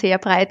merken, ein sehr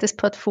breites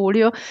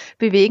Portfolio.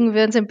 Bewegen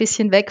wir uns ein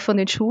bisschen weg von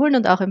den Schulen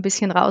und auch ein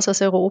bisschen raus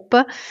aus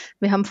Europa.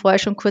 Wir haben vorher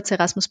schon kurz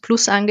Erasmus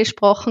Plus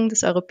angesprochen,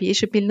 das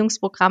europäische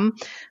Bildungsprogramm.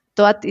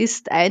 Dort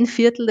ist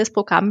 1/4 des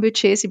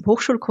Programmbudgets im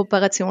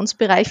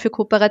Hochschulkooperationsbereich für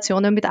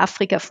Kooperationen mit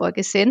Afrika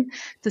vorgesehen.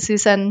 Das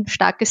ist ein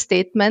starkes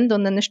Statement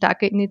und eine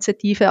starke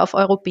Initiative auf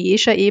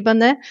europäischer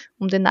Ebene,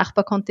 um den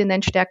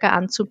Nachbarkontinent stärker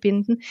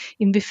anzubinden.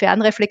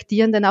 Inwiefern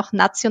reflektieren denn auch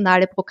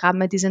nationale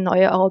Programme diese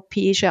neue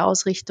europäische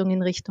Ausrichtung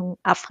in Richtung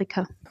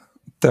Afrika?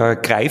 Da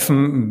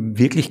greifen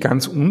wirklich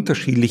ganz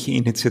unterschiedliche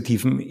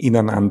Initiativen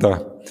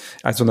ineinander.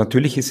 Also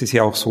natürlich ist es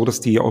ja auch so,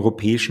 dass die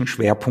europäischen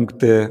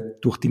Schwerpunkte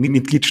durch die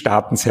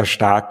Mitgliedstaaten sehr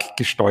stark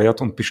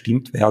gesteuert und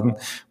bestimmt werden.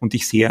 Und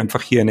ich sehe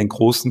einfach hier einen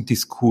großen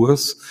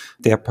Diskurs,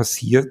 der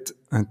passiert,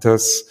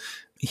 dass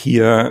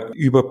hier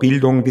über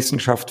Bildung,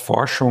 Wissenschaft,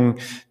 Forschung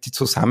die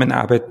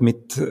Zusammenarbeit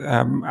mit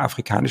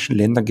afrikanischen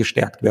Ländern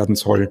gestärkt werden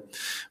soll.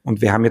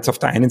 Und wir haben jetzt auf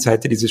der einen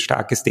Seite dieses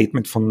starke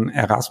Statement von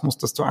Erasmus,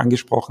 das du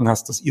angesprochen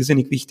hast, das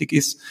irrsinnig wichtig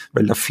ist,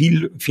 weil da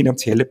viel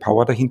finanzielle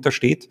Power dahinter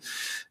steht.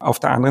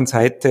 Auf der anderen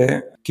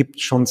Seite gibt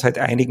es schon seit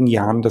einigen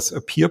Jahren das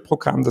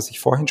APPEAR-Programm, das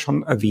ich vorhin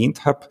schon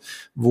erwähnt habe,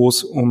 wo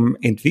es um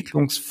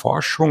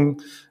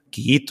Entwicklungsforschung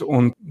geht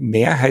und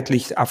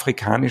mehrheitlich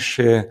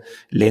afrikanische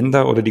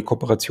Länder oder die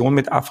Kooperation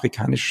mit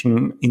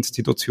afrikanischen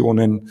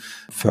Institutionen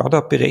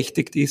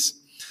förderberechtigt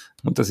ist.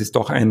 Und das ist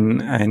doch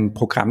ein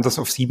Programm, das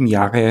auf 7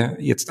 Jahre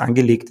jetzt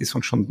angelegt ist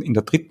und schon in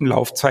der 3.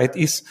 Laufzeit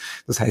ist.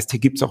 Das heißt, hier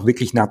gibt es auch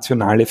wirklich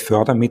nationale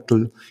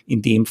Fördermittel,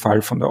 in dem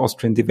Fall von der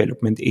Austrian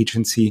Development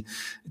Agency,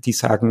 die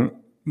sagen,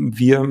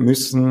 wir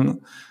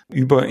müssen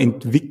über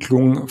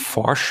Entwicklung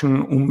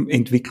forschen, um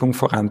Entwicklung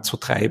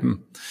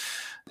voranzutreiben.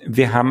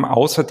 Wir haben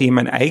außerdem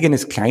ein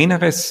eigenes,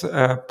 kleineres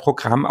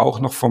Programm auch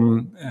noch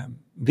vom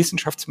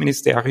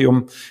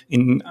Wissenschaftsministerium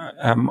in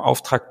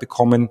Auftrag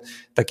bekommen.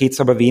 Da geht es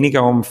aber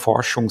weniger um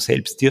Forschung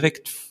selbst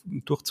direkt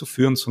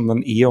durchzuführen,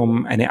 sondern eher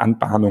um eine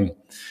Anbahnung.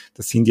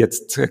 Das sind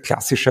jetzt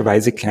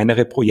klassischerweise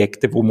kleinere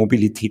Projekte, wo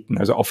Mobilitäten,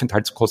 also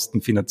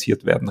Aufenthaltskosten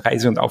finanziert werden,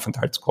 Reise- und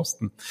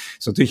Aufenthaltskosten.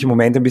 Ist natürlich im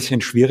Moment ein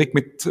bisschen schwierig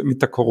mit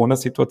der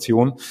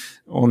Corona-Situation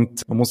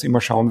und man muss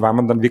immer schauen, wann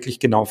man dann wirklich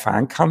genau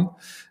fahren kann.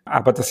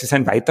 Aber das ist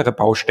ein weiterer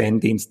Baustein,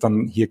 den es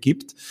dann hier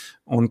gibt.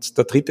 Und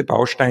der 3.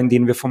 Baustein,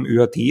 den wir vom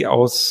ÖAD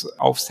aus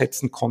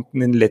aufsetzen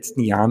konnten in den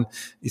letzten Jahren,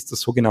 ist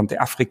das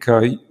sogenannte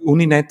Afrika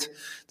Uninet.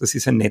 Das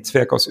ist ein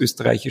Netzwerk aus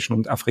österreichischen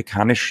und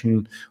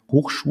afrikanischen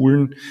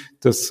Hochschulen.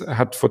 Das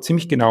hat vor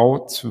ziemlich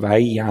genau 2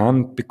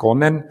 Jahren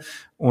begonnen.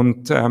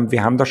 Und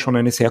wir haben da schon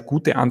eine sehr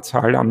gute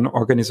Anzahl an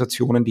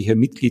Organisationen, die hier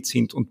Mitglied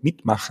sind und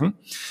mitmachen.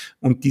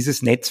 Und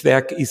dieses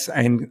Netzwerk ist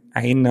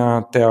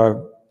einer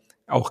der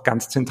auch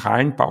ganz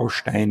zentralen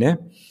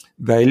Bausteine,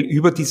 weil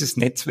über dieses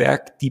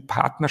Netzwerk die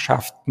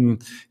Partnerschaften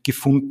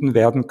gefunden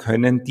werden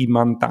können, die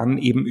man dann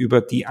eben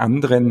über die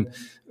anderen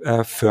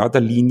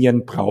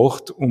Förderlinien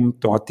braucht,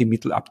 um dort die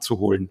Mittel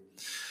abzuholen.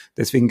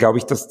 Deswegen glaube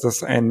ich, dass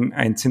das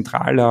ein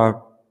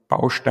zentraler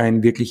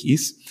Baustein wirklich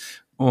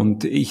ist.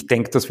 Und ich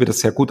denke, dass wir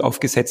das sehr gut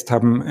aufgesetzt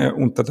haben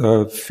unter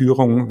der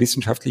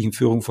wissenschaftlichen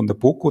Führung von der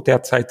BOKU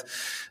derzeit,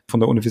 von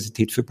der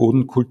Universität für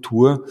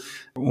Bodenkultur.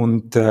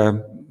 Und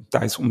da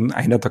ist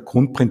einer der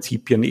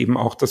Grundprinzipien eben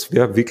auch, dass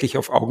wir wirklich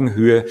auf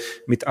Augenhöhe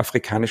mit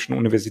afrikanischen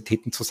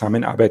Universitäten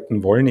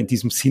zusammenarbeiten wollen. In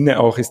diesem Sinne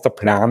auch ist der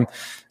Plan,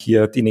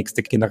 hier die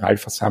nächste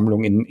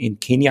Generalversammlung in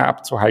Kenia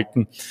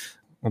abzuhalten.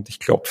 Und ich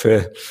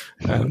klopfe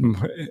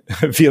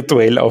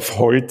virtuell auf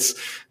Holz,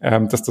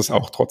 dass das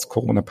auch trotz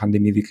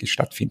Corona-Pandemie wirklich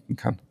stattfinden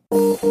kann.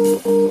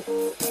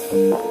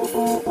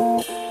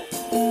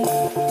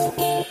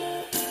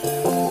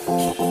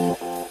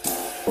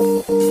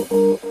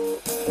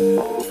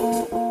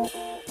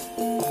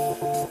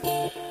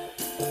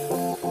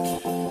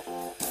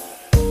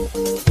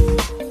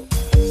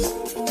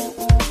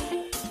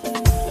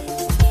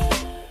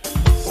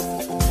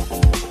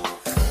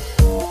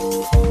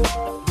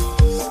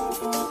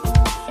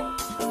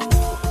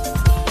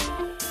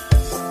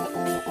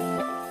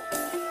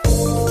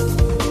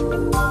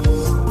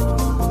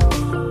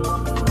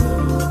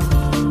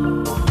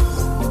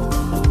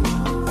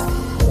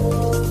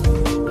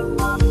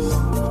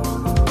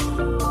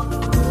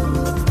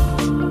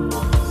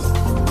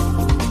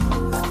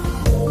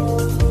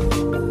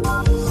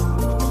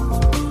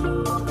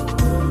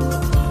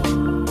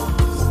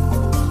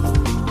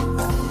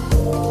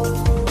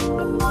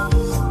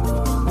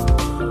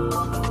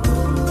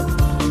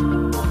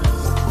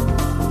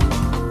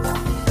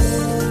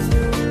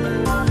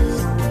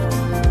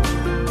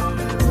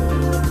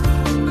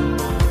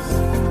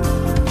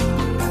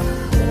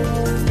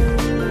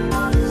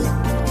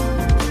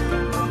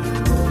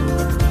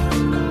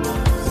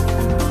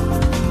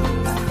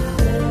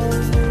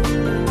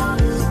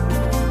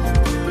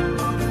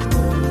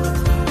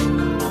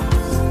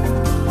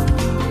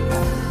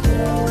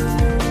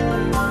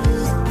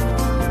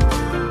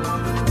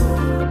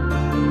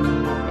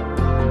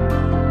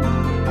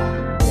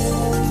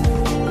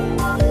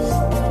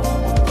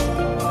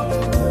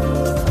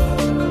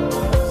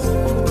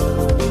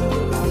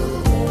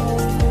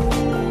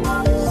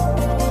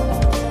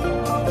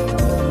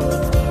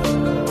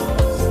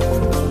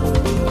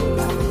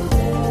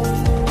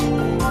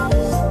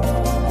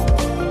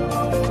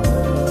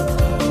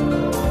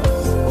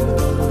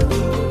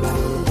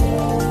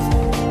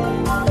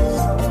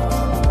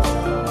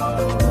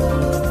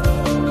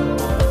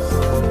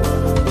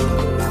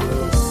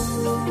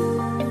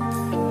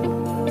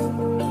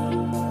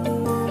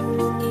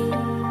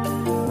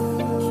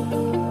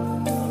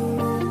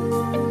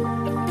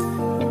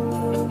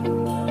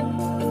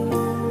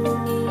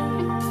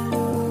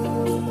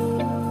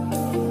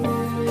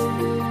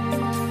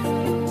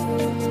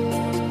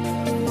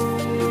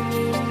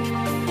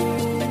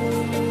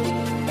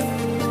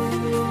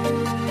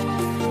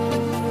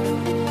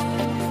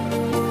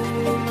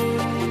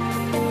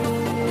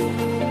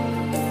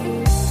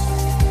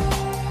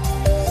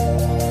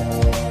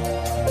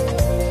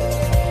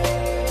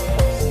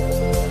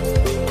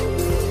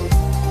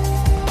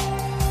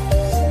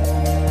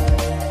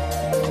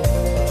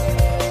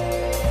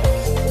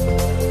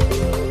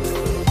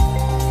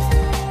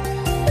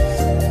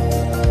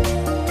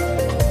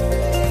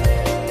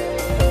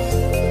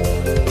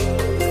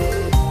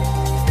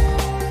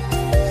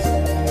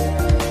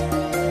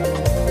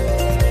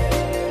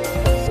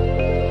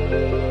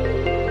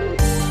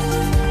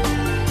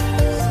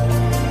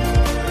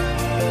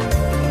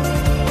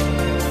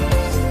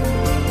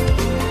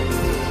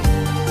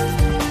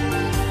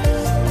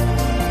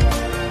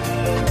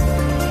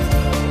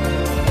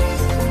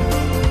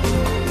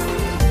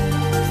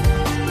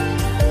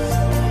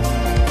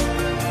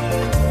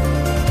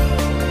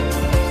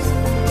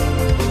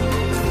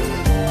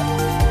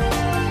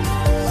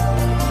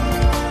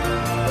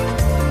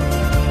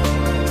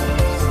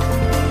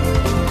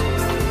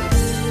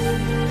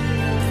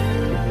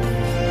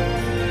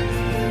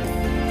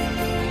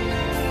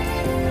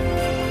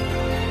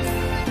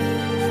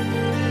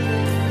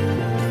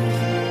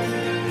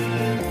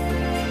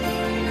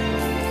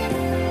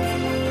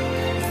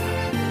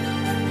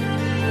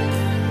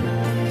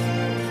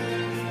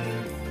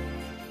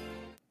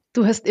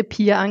 Du hast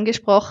EPIR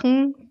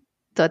angesprochen.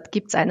 Dort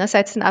gibt es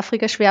einerseits den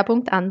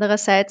Afrika-Schwerpunkt,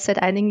 andererseits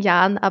seit einigen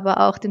Jahren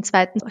aber auch den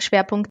zweiten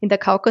Schwerpunkt in der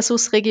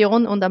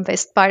Kaukasusregion und am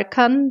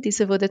Westbalkan.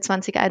 Diese wurde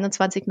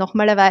 2021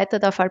 nochmal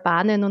erweitert auf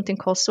Albanien und den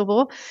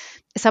Kosovo.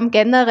 Es haben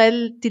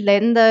generell die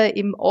Länder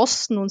im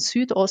Osten und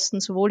Südosten,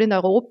 sowohl in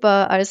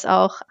Europa als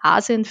auch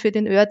Asien, für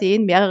den ÖAD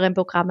in mehreren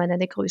Programmen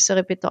eine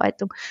größere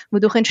Bedeutung.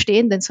 Wodurch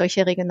entstehen denn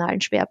solche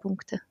regionalen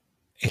Schwerpunkte?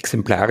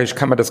 Exemplarisch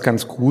kann man das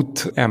ganz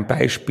gut am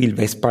Beispiel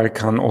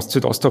Westbalkan,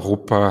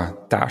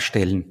 Ost-Südosteuropa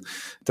darstellen.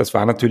 Das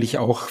war natürlich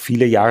auch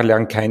viele Jahre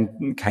lang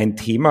kein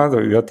Thema. Der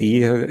ÖAD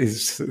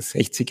ist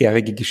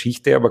 60-jährige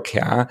Geschichte, aber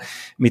klar,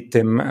 mit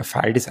dem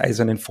Fall des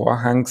Eisernen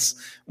Vorhangs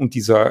und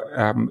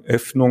dieser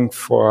Öffnung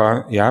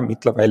vor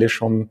mittlerweile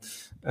schon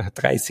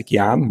 30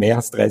 Jahren, mehr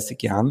als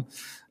 30 Jahren,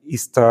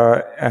 ist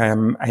da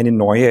eine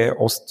neue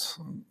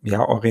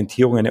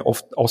Orientierung, eine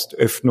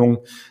Ostöffnung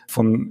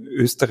von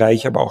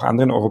Österreich, aber auch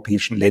anderen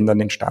europäischen Ländern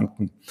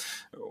entstanden.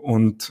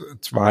 Und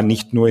zwar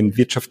nicht nur in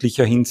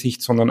wirtschaftlicher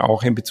Hinsicht, sondern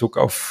auch in Bezug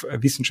auf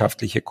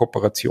wissenschaftliche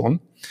Kooperation.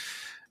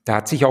 Da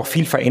hat sich auch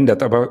viel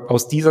verändert, aber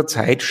aus dieser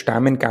Zeit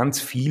stammen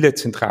ganz viele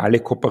zentrale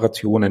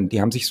Kooperationen.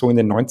 Die haben sich so in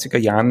den 90er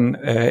Jahren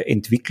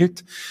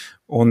entwickelt.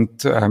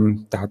 Und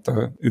da hat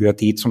der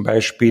ÖAD zum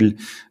Beispiel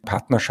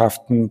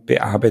Partnerschaften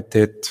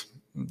bearbeitet,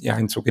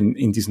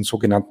 in diesen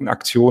sogenannten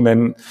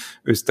Aktionen,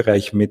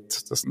 Österreich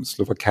mit der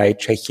Slowakei,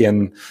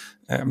 Tschechien,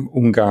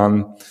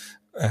 Ungarn,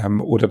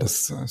 oder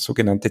das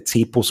sogenannte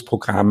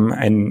CEPUS-Programm,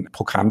 ein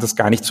Programm, das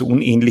gar nicht so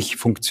unähnlich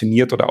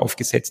funktioniert oder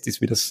aufgesetzt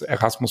ist wie das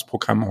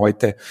Erasmus-Programm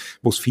heute,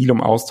 wo es viel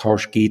um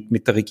Austausch geht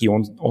mit der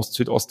Region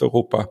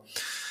Ost-Südosteuropa.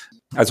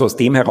 Also aus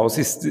dem heraus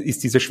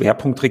ist diese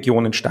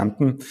Schwerpunktregion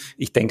entstanden.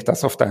 Ich denke,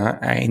 das auf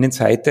der einen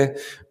Seite.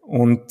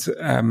 Und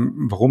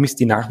warum ist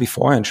die nach wie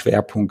vor ein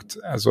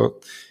Schwerpunkt? Also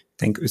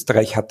ich denke,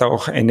 Österreich hat da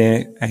auch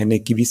eine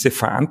gewisse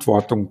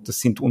Verantwortung.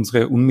 Das sind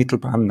unsere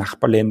unmittelbaren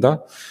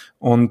Nachbarländer.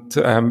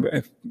 Und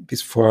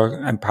bis vor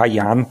ein paar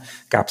Jahren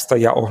gab es da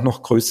ja auch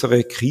noch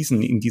größere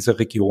Krisen in dieser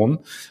Region.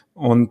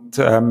 Und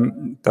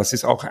das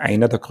ist auch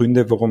einer der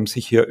Gründe, warum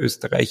sich hier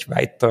Österreich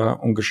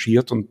weiter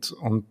engagiert und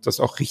das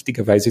auch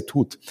richtigerweise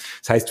tut.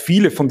 Das heißt,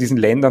 viele von diesen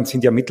Ländern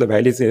sind ja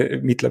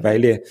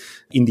mittlerweile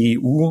in die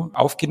EU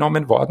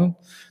aufgenommen worden.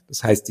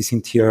 Das heißt, die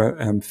sind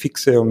hier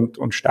fixe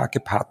und starke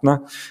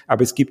Partner.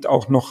 Aber es gibt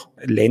auch noch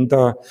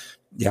Länder,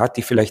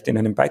 die vielleicht in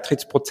einem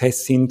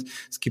Beitrittsprozess sind.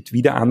 Es gibt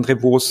wieder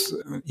andere, wo es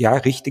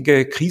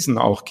richtige Krisen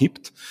auch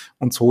gibt.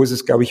 Und so ist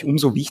es, glaube ich,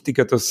 umso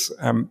wichtiger, dass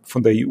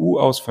von der EU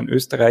aus, von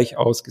Österreich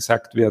aus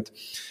gesagt wird,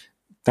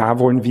 da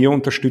wollen wir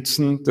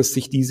unterstützen, dass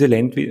sich diese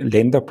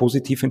Länder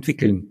positiv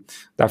entwickeln.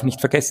 Darf nicht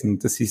vergessen,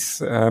 das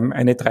ist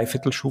eine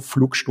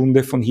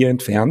Dreiviertel-Flugstunde von hier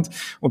entfernt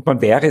und man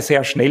wäre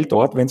sehr schnell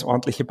dort, wenn es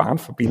ordentliche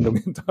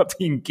Bahnverbindungen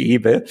dorthin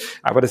gäbe.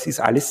 Aber das ist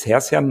alles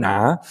sehr, sehr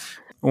nah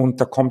und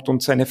da kommt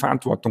uns eine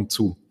Verantwortung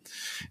zu.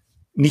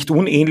 Nicht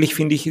unähnlich,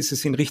 finde ich, ist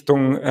es in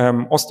Richtung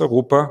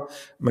Osteuropa.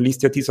 Man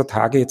liest ja dieser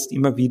Tage jetzt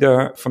immer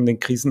wieder von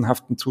den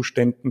krisenhaften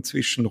Zuständen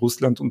zwischen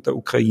Russland und der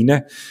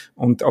Ukraine.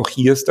 Und auch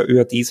hier ist der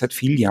ÖAD seit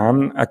vielen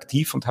Jahren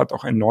aktiv und hat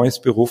auch ein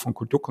neues Büro von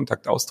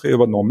Kulturkontakt Austria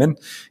übernommen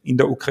in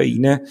der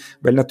Ukraine,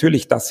 weil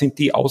natürlich das sind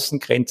die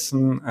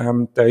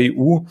Außengrenzen der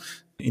EU.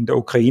 In der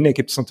Ukraine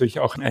gibt es natürlich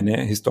auch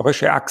eine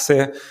historische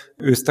Achse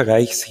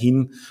Österreichs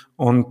hin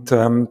und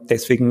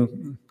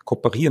deswegen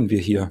kooperieren wir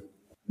hier.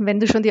 Wenn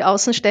du schon die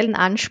Außenstellen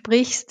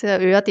ansprichst,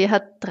 der ÖAD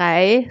hat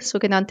 3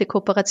 sogenannte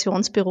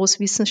Kooperationsbüros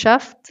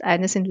Wissenschaft,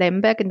 eines in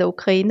Lemberg in der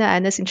Ukraine,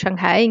 eines in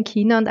Shanghai in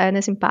China und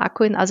eines in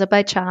Baku in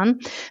Aserbaidschan.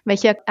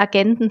 Welche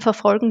Agenden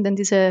verfolgen denn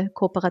diese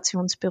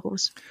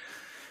Kooperationsbüros?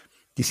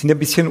 Die sind ein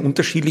bisschen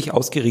unterschiedlich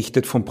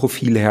ausgerichtet vom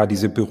Profil her,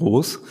 diese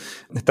Büros.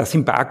 Das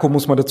in Baku,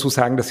 muss man dazu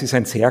sagen, das ist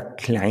ein sehr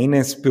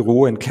kleines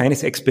Büro, ein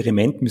kleines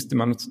Experiment, müsste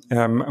man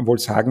wohl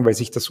sagen, weil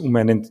sich das um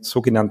einen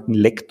sogenannten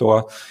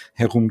Lektor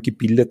herum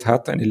gebildet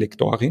hat, eine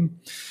Lektorin.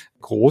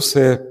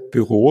 Große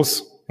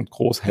Büros, und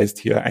groß heißt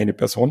hier eine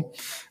Person,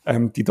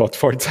 die dort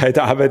Vollzeit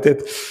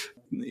arbeitet,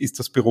 ist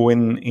das Büro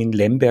in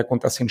Lemberg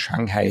und das in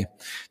Shanghai.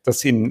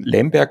 Das in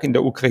Lemberg in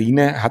der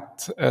Ukraine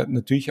hat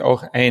natürlich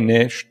auch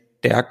eine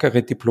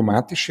stärkere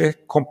diplomatische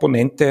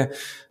Komponente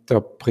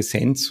der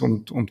Präsenz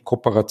und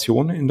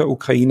Kooperation in der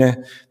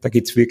Ukraine. Da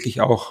geht es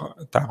wirklich auch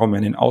darum,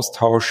 einen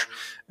Austausch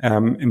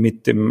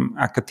mit dem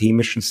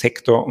akademischen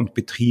Sektor und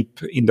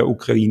Betrieb in der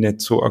Ukraine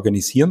zu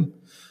organisieren.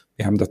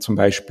 Wir haben da zum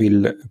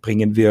Beispiel,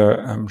 bringen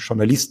wir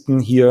Journalisten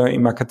hier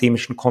im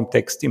akademischen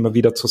Kontext immer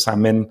wieder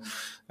zusammen,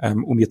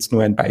 um jetzt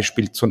nur ein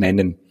Beispiel zu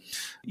nennen.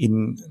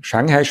 In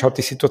Shanghai schaut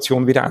die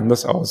Situation wieder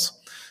anders aus.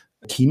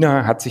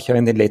 China hat sich ja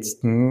in den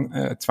letzten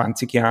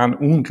 20 Jahren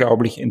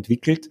unglaublich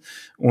entwickelt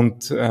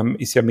und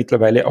ist ja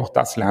mittlerweile auch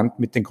das Land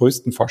mit den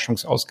größten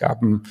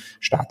Forschungsausgaben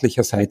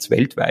staatlicherseits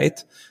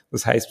weltweit.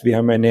 Das heißt, wir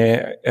haben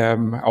eine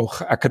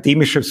auch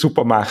akademische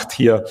Supermacht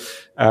hier,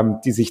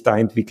 die sich da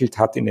entwickelt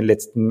hat in den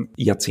letzten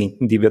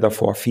Jahrzehnten, die wir da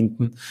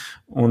vorfinden.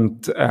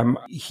 Und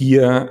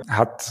hier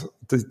hat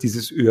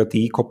dieses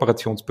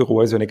ÖAD-Kooperationsbüro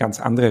also eine ganz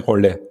andere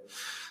Rolle.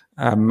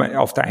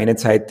 Auf der einen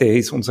Seite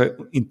ist unser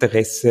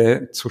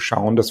Interesse zu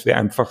schauen, dass wir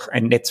einfach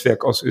ein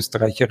Netzwerk aus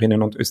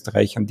Österreicherinnen und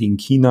Österreichern, die in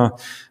China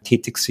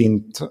tätig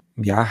sind,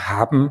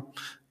 haben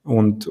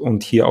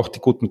und hier auch die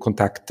guten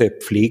Kontakte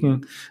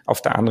pflegen.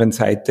 Auf der anderen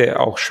Seite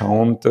auch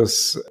schauen,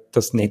 dass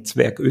das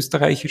Netzwerk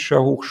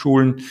österreichischer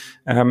Hochschulen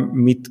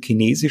mit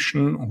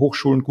chinesischen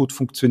Hochschulen gut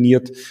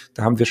funktioniert.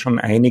 Da haben wir schon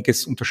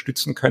einiges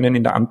unterstützen können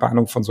in der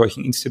Anbahnung von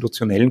solchen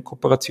institutionellen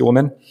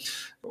Kooperationen.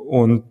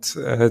 Und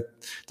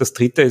das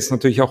Dritte ist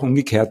natürlich auch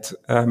umgekehrt,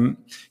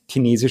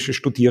 chinesische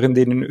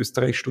Studierende, die in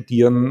Österreich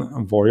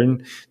studieren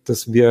wollen,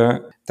 dass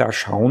wir da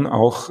schauen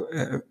auch,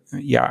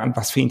 an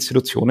was für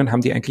Institutionen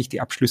haben die eigentlich die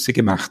Abschlüsse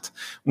gemacht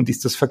und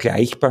ist das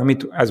vergleichbar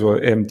mit,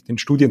 den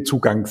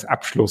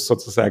Studienzugangsabschluss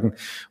sozusagen,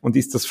 und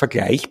ist das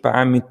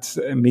vergleichbar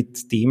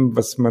mit dem,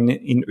 was man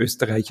in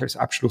Österreich als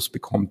Abschluss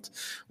bekommt.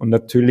 Und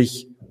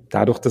natürlich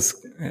dadurch,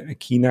 dass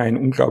China ein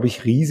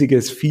unglaublich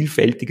riesiges,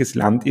 vielfältiges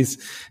Land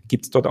ist,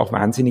 gibt es dort auch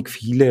wahnsinnig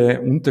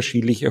viele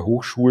unterschiedliche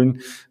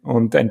Hochschulen,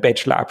 und ein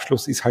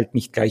Bachelorabschluss ist halt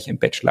nicht gleich ein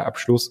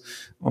Bachelorabschluss,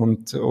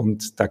 und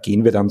da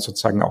gehen wir dann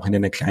sozusagen auch in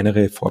eine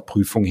kleinere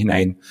Vorprüfung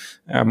hinein,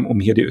 um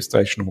hier die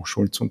österreichischen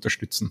Hochschulen zu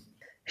unterstützen.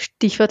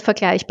 Stichwort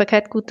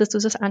Vergleichbarkeit, gut, dass du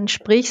das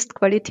ansprichst.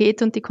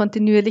 Qualität und die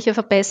kontinuierliche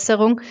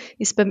Verbesserung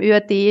ist beim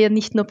ÖAD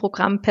nicht nur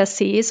Programm per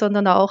se,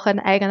 sondern auch ein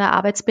eigener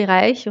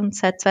Arbeitsbereich und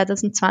seit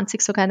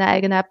 2020 sogar eine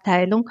eigene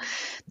Abteilung.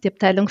 Die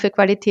Abteilung für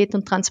Qualität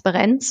und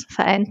Transparenz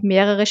vereint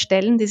mehrere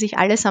Stellen, die sich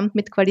allesamt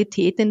mit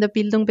Qualität in der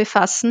Bildung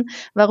befassen.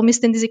 Warum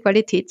ist denn diese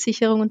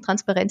Qualitätssicherung und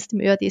Transparenz dem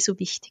ÖAD so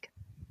wichtig?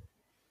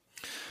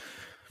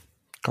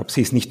 Ich glaube,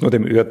 sie ist nicht nur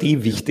dem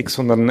ÖAD wichtig,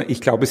 sondern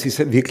ich glaube, es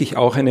ist wirklich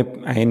auch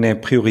eine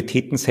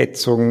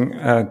Prioritätensetzung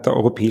der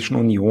Europäischen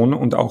Union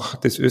und auch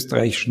des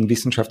österreichischen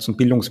Wissenschafts- und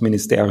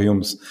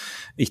Bildungsministeriums.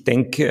 Ich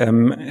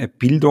denke,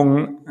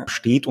 Bildung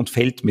steht und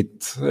fällt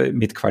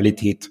mit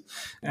Qualität.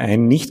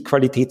 Ein nicht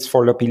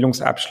qualitätsvoller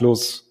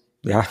Bildungsabschluss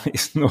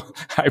ist nur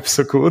halb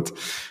so gut.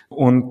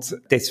 Und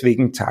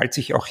deswegen zahlt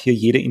sich auch hier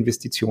jede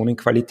Investition in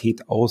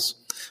Qualität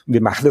aus. Und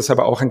wir machen das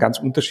aber auch an ganz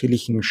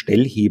unterschiedlichen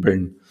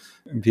Stellhebeln.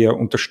 Wir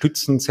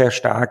unterstützen sehr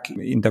stark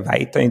in der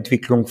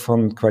Weiterentwicklung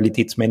von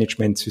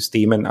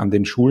Qualitätsmanagementsystemen an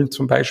den Schulen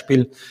zum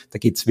Beispiel. Da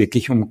geht es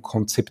wirklich um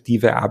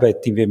konzeptive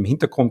Arbeit, die wir im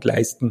Hintergrund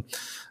leisten.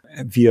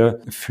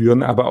 Wir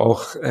führen aber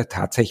auch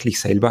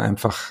tatsächlich selber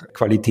einfach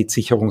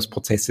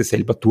Qualitätssicherungsprozesse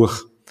selber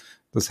durch.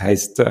 Das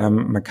heißt,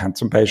 man kann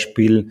zum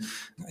Beispiel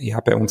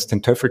bei uns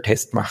den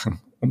TOEFL-Test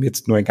machen, um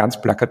jetzt nur ein ganz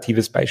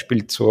plakatives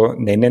Beispiel zu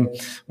nennen.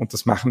 Und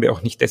das machen wir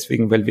auch nicht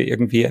deswegen, weil wir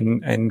irgendwie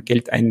ein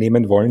Geld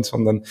einnehmen wollen,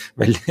 sondern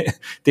weil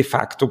de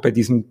facto bei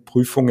diesen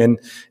Prüfungen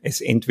es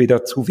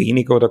entweder zu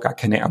wenige oder gar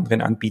keine anderen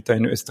Anbieter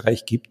in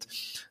Österreich gibt.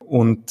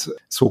 Und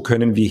so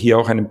können wir hier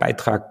auch einen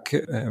Beitrag,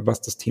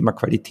 was das Thema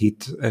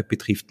Qualität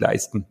betrifft,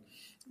 leisten.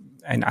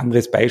 Ein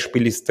anderes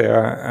Beispiel ist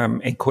der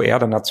NQR,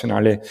 der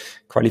nationale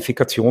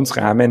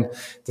Qualifikationsrahmen.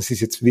 Das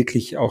ist jetzt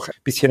wirklich auch ein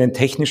bisschen ein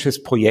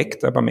technisches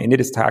Projekt, aber am Ende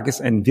des Tages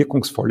ein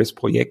wirkungsvolles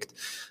Projekt.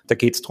 Da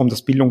geht es darum,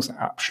 dass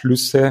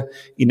Bildungsabschlüsse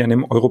in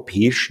einem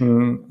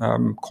europäischen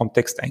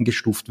Kontext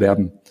eingestuft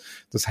werden.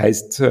 Das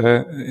heißt,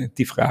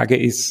 die Frage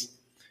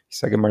ist, ich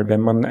sage mal, wenn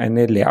man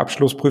eine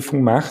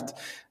Lehrabschlussprüfung macht,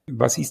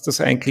 was ist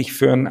das eigentlich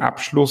für ein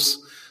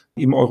Abschluss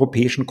im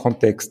europäischen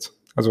Kontext?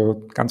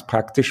 Also ganz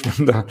praktisch,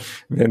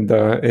 wenn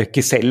der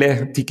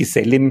Geselle, die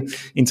Gesellin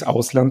ins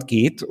Ausland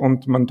geht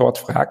und man dort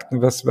fragt,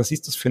 was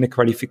ist das für eine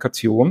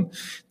Qualifikation,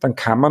 dann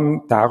kann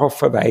man darauf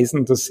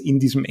verweisen, dass in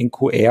diesem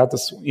NQR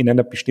das in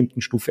einer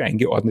bestimmten Stufe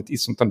eingeordnet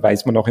ist, und dann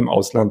weiß man auch im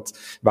Ausland,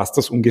 was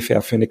das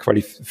ungefähr für ein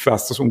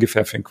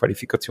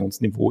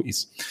Qualifikationsniveau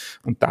ist.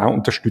 Und da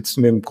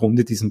unterstützen wir im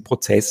Grunde diesen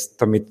Prozess,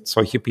 damit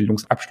solche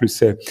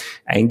Bildungsabschlüsse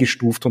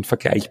eingestuft und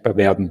vergleichbar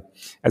werden.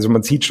 Also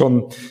man sieht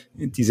schon,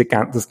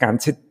 das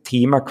ganze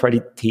Thema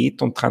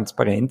Qualität und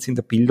Transparenz in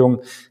der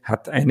Bildung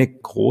hat eine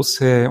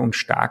große und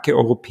starke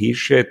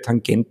europäische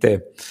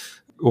Tangente.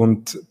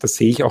 Und das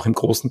sehe ich auch im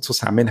großen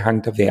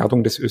Zusammenhang der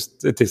Werdung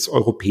des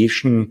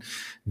europäischen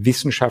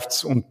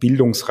Wissenschafts- und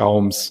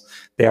Bildungsraums,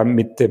 der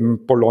mit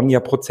dem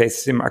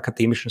Bologna-Prozess im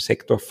akademischen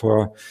Sektor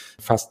vor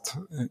fast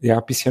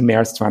ein bisschen mehr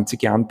als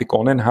 20 Jahren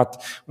begonnen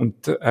hat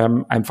und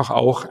einfach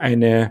auch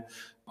eine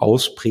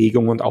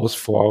Ausprägung und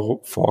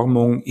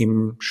Ausformung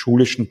im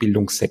schulischen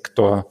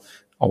Bildungssektor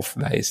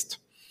aufweist.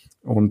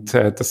 Und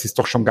das ist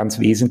doch schon ganz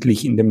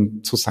wesentlich in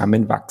dem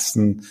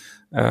Zusammenwachsen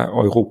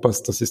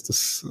Europas, dass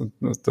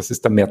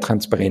es da mehr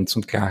Transparenz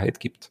und Klarheit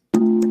gibt.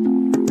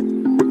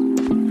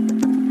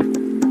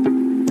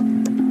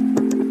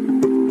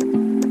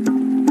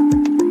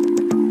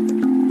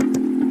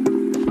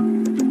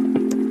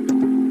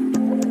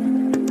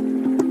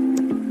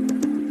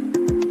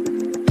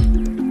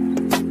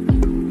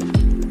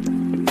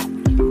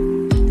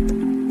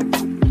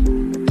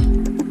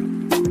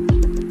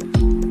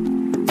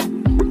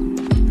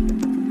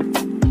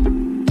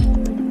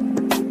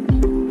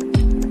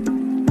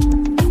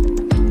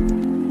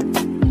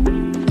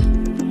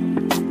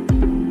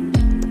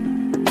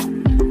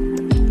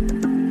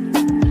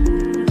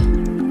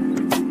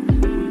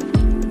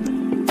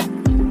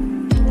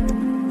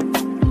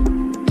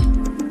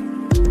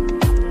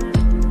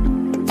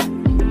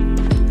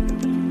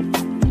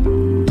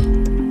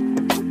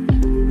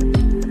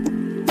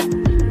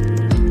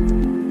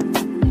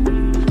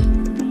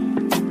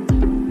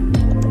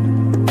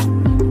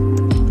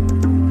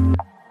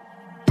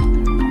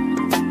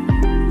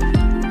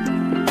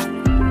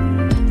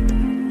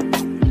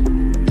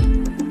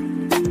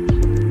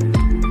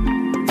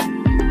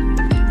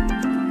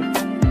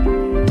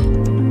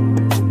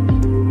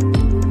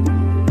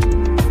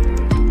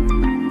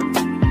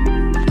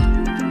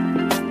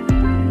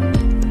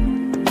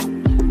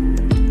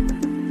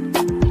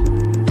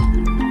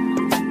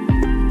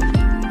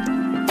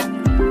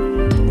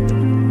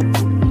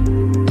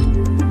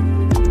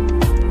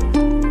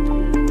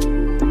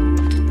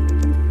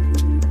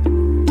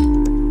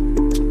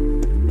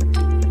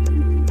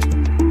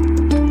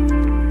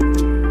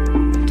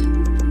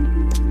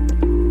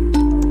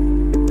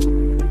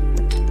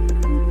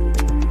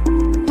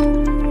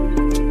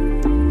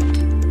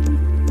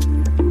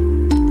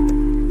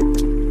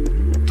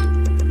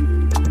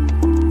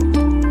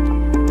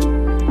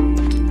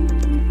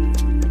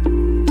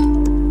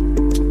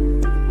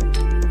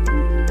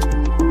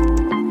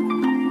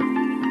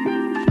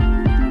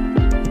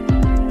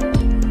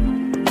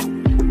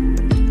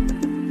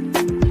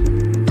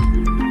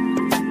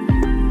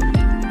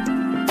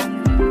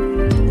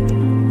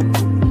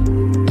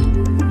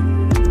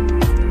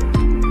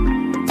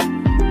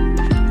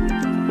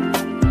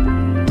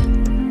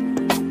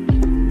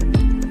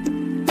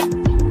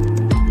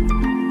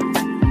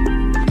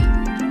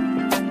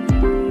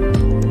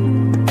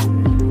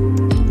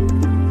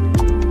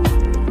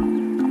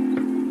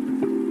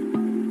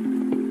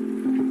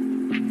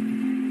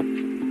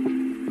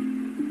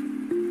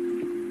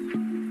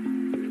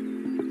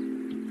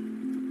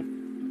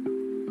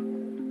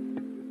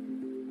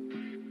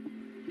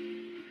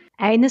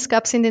 Eines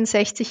gab es in den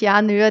 60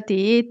 Jahren ÖAD,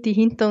 die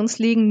hinter uns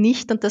liegen,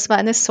 nicht. Und das war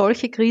eine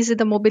solche Krise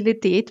der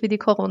Mobilität, wie die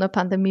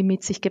Corona-Pandemie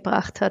mit sich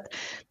gebracht hat.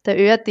 Der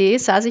ÖAD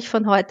sah sich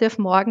von heute auf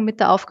morgen mit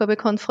der Aufgabe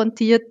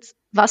konfrontiert,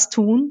 was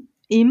tun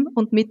im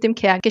und mit dem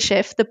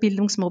Kerngeschäft der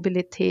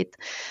Bildungsmobilität.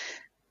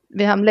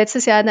 Wir haben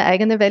letztes Jahr eine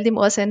eigene Welt im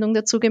Ohr-Sendung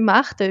dazu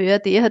gemacht. Der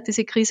ÖAD hat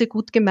diese Krise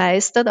gut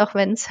gemeistert, auch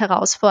wenn es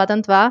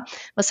herausfordernd war.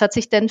 Was hat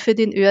sich denn für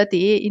den ÖAD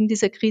in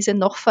dieser Krise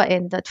noch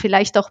verändert?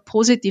 Vielleicht auch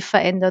positiv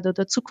verändert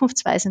oder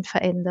zukunftsweisend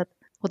verändert?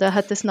 Oder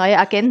hat es neue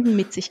Agenden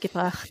mit sich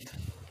gebracht?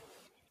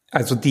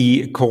 Also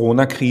die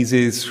Corona-Krise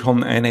ist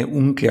schon eine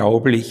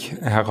unglaublich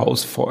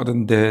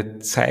herausfordernde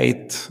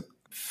Zeit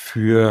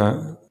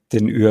für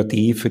den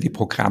ÖAD, für die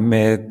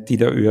Programme, die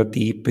der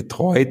ÖAD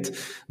betreut.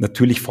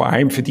 Natürlich vor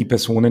allem für die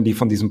Personen, die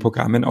von diesen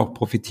Programmen auch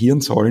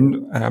profitieren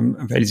sollen,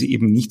 weil sie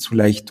eben nicht so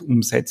leicht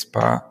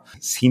umsetzbar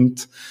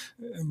sind.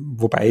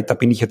 Wobei, da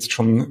bin ich jetzt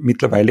schon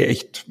mittlerweile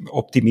echt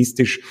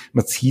optimistisch.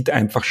 Man sieht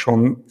einfach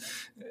schon,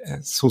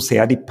 so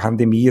sehr die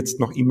Pandemie jetzt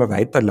noch immer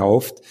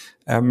weiterläuft,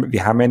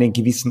 wir haben einen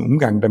gewissen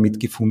Umgang damit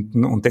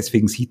gefunden und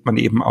deswegen sieht man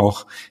eben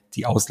auch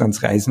die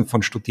Auslandsreisen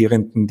von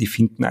Studierenden, die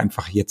finden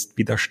einfach jetzt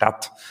wieder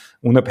statt,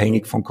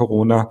 unabhängig von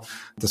Corona.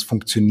 Das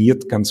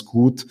funktioniert ganz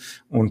gut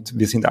und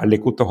wir sind alle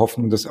guter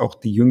Hoffnung, dass auch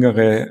die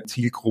jüngere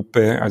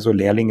Zielgruppe, also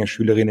Lehrlinge,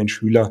 Schülerinnen,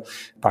 Schüler,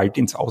 bald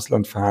ins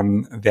Ausland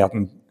fahren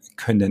werden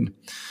können.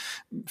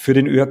 Für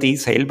den ÖAD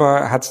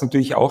selber hat es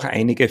natürlich auch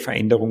einige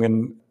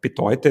Veränderungen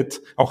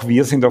bedeutet. Auch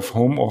wir sind auf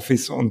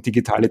Homeoffice und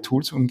digitale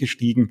Tools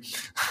umgestiegen,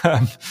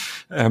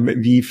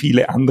 wie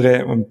viele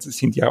andere und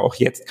sind ja auch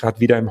jetzt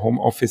gerade wieder im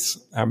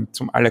Homeoffice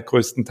zum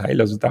allergrößten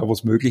Teil, also da, wo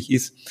es möglich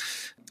ist.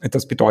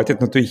 Das bedeutet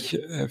natürlich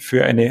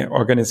für eine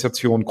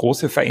Organisation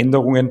große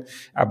Veränderungen,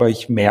 aber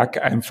ich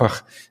merke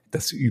einfach,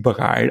 dass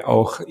überall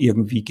auch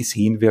irgendwie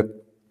gesehen wird,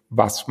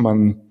 was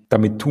man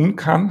damit tun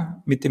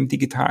kann mit dem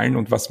Digitalen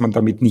und was man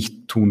damit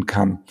nicht tun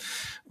kann.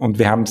 Und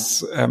wir haben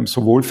es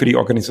sowohl für die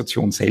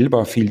Organisation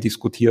selber viel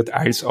diskutiert,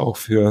 als auch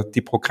für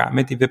die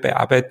Programme, die wir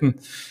bearbeiten.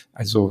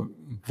 Also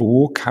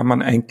wo kann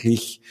man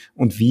eigentlich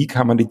und wie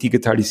kann man die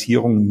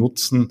Digitalisierung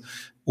nutzen,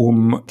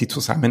 um die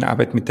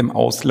Zusammenarbeit mit dem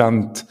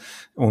Ausland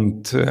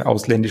und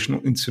ausländischen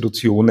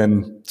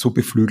Institutionen zu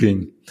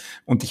beflügeln.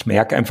 Und ich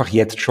merke einfach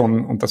jetzt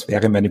schon, und das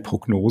wäre meine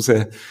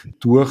Prognose,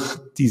 durch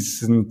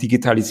diesen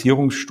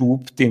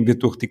Digitalisierungsstub, den wir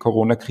durch die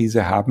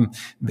Corona-Krise haben,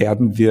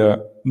 werden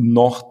wir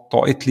noch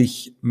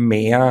deutlich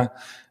mehr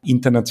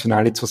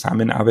internationale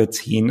Zusammenarbeit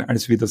sehen,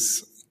 als wir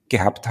das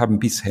gehabt haben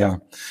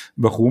bisher.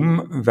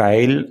 Warum?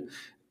 Weil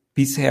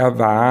bisher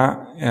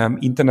war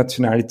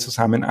internationale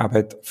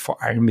Zusammenarbeit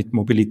vor allem mit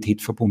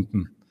Mobilität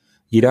verbunden.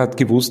 Jeder hat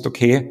gewusst,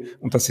 okay,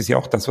 und das ist ja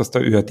auch das, was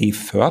der ÖAD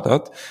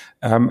fördert,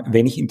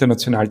 wenn ich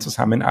international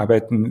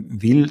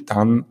zusammenarbeiten will,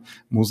 dann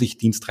muss ich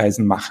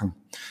Dienstreisen machen.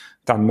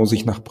 Dann muss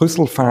ich nach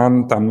Brüssel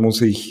fahren, dann muss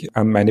ich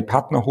an meine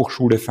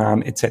Partnerhochschule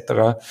fahren,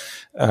 etc.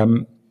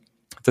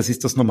 Das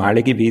ist das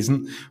Normale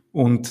gewesen.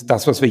 Und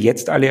das, was wir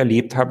jetzt alle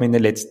erlebt haben in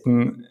den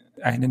letzten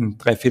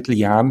 1,75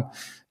 Jahren,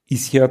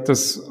 ist ja,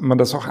 dass man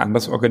das auch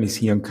anders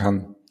organisieren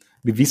kann.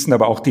 Wir wissen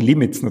aber auch die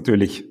Limits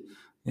natürlich.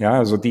 Ja,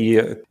 also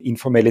die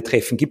informelle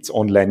Treffen gibt's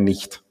online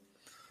nicht,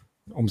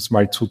 um es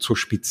mal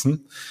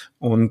zuzuspitzen.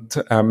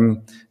 Und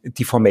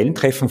die formellen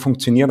Treffen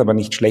funktionieren aber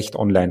nicht schlecht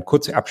online.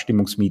 Kurze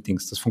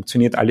Abstimmungsmeetings, das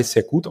funktioniert alles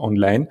sehr gut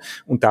online.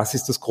 Und das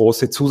ist das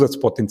große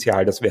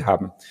Zusatzpotenzial, das wir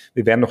haben.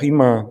 Wir werden noch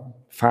immer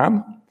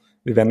fahren,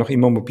 wir werden noch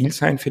immer mobil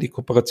sein für die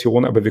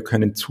Kooperation, aber wir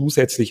können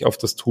zusätzlich auf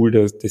das Tool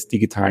des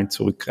Digitalen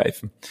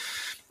zurückgreifen.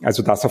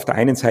 Also das auf der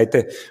einen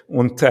Seite.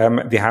 Und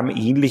wir haben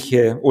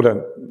ähnliche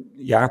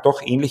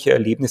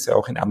Erlebnisse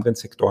auch in anderen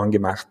Sektoren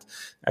gemacht.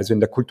 Also in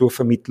der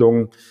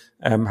Kulturvermittlung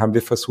haben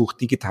wir versucht,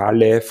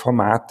 digitale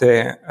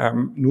Formate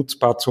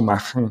nutzbar zu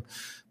machen.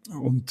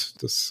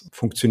 Und das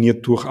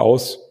funktioniert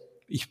durchaus.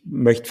 Ich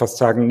möchte fast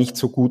sagen, nicht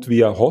so gut,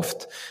 wie er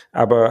hofft,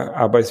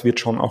 aber es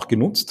wird schon auch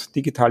genutzt,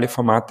 digitale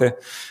Formate.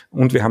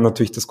 Und wir haben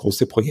natürlich das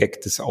große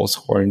Projekt des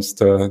Ausrollens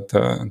der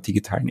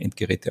digitalen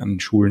Endgeräte an den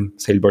Schulen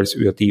selber als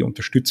ÖAD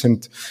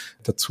unterstützend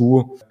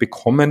dazu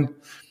bekommen.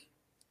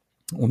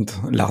 Und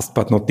last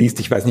but not least,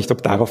 ich weiß nicht,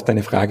 ob darauf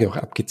deine Frage auch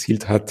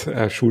abgezielt hat,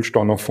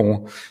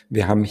 Schulsteuerfonds.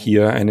 Wir haben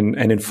hier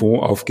einen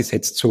Fonds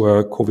aufgesetzt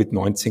zur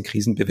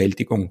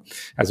Covid-19-Krisenbewältigung.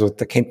 Also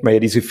da kennt man ja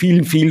diese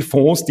vielen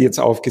Fonds, die jetzt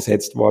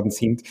aufgesetzt worden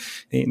sind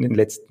in den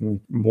letzten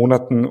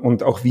Monaten.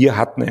 Und auch wir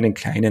hatten einen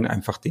kleinen,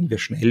 einfach den wir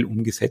schnell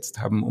umgesetzt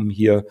haben, um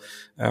hier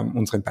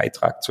unseren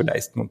Beitrag zu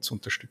leisten und zu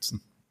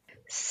unterstützen.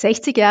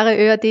 60 Jahre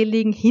ÖAD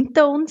liegen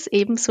hinter uns,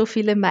 ebenso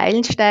viele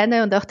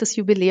Meilensteine und auch das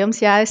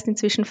Jubiläumsjahr ist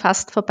inzwischen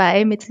fast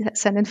vorbei mit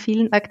seinen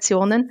vielen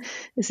Aktionen.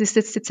 Es ist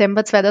jetzt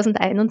Dezember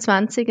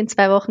 2021, in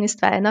 2 Wochen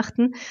ist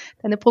Weihnachten.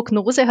 Deine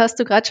Prognose hast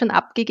du gerade schon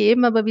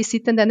abgegeben, aber wie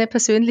sieht denn deine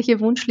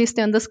persönliche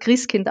Wunschliste an das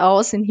Christkind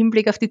aus im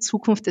Hinblick auf die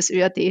Zukunft des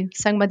ÖAD?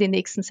 Sagen wir die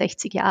nächsten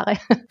 60 Jahre.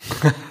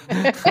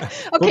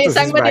 Okay, gut,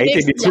 sagen wir die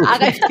nächsten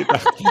Jahre.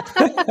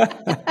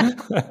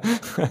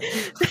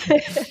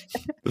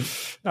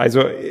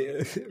 Also,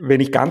 wenn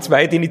wenn ich ganz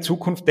weit in die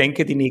Zukunft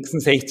denke, die nächsten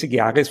 60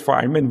 Jahre ist vor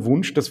allem ein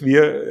Wunsch, dass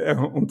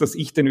wir und dass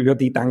ich den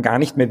ÖAD dann gar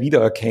nicht mehr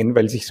wiedererkenne,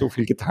 weil sich so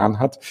viel getan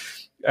hat.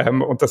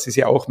 Und das ist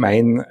ja auch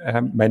mein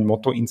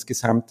Motto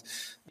insgesamt.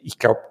 Ich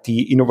glaube,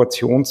 die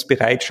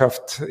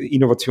Innovationsbereitschaft,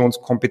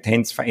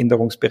 Innovationskompetenz,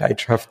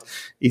 Veränderungsbereitschaft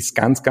ist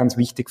ganz, ganz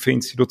wichtig für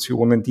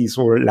Institutionen, die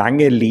so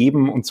lange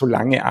leben und so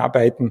lange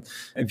arbeiten,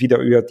 wie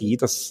der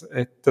ÖAD das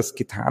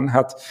getan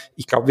hat.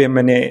 Ich glaube, wir haben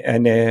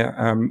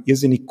einen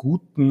irrsinnig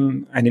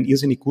guten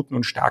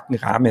und starken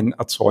Rahmen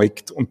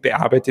erzeugt und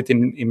bearbeitet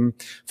im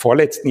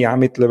vorletzten Jahr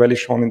mittlerweile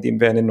schon, indem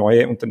wir eine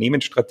neue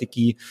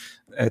Unternehmensstrategie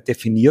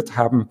definiert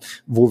haben,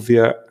 wo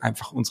wir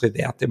einfach unsere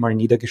Werte mal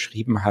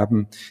niedergeschrieben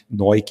haben: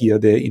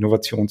 Neugierde,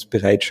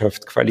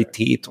 Innovationsbereitschaft,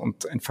 Qualität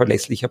und ein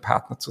verlässlicher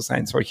Partner zu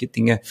sein, solche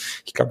Dinge.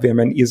 Ich glaube, wir haben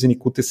ein irrsinnig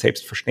gutes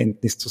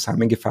Selbstverständnis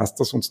zusammengefasst,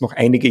 das uns noch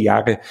einige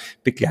Jahre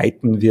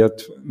begleiten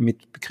wird,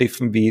 mit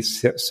Begriffen wie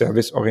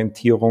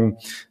Serviceorientierung,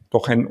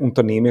 doch ein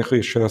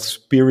unternehmerischer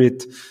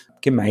Spirit,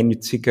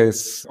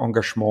 gemeinnütziges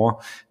Engagement.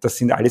 Das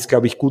sind alles,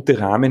 glaube ich,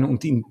 gute Rahmen,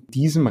 und in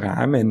diesem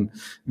Rahmen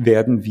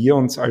werden wir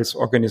uns als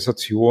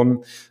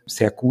Organisation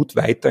sehr gut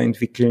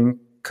weiterentwickeln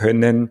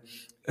können,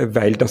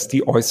 weil das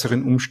die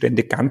äußeren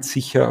Umstände ganz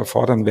sicher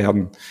erfordern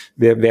werden.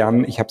 Wir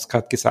werden, ich habe es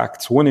gerade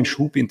gesagt, so einen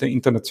Schub in der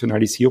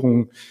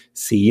Internationalisierung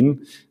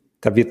sehen.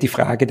 Da wird die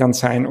Frage dann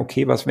sein,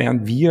 okay, was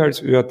wären wir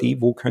als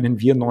ÖAD, wo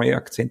können wir neue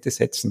Akzente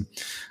setzen?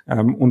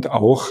 Und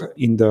auch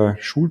in der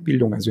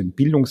Schulbildung, also im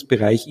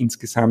Bildungsbereich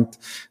insgesamt,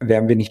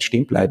 werden wir nicht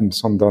stehen bleiben,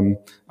 sondern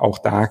auch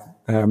da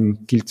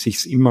gilt es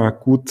sich immer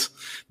gut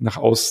nach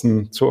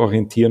außen zu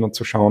orientieren und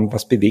zu schauen,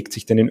 was bewegt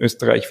sich denn in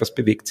Österreich, was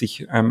bewegt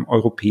sich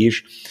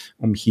europäisch,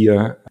 um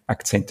hier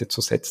Akzente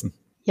zu setzen.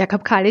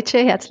 Jakob Kalice,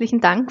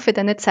 herzlichen Dank für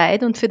deine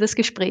Zeit und für das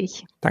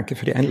Gespräch. Danke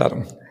für die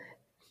Einladung.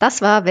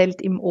 Das war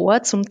Welt im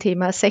Ohr zum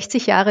Thema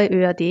 60 Jahre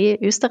ÖAD,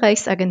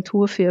 Österreichs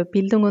Agentur für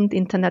Bildung und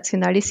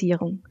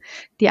Internationalisierung.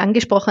 Die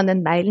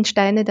angesprochenen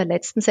Meilensteine der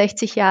letzten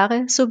 60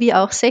 Jahre sowie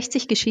auch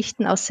 60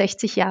 Geschichten aus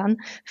 60 Jahren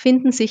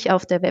finden sich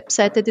auf der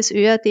Webseite des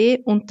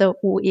ÖAD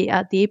unter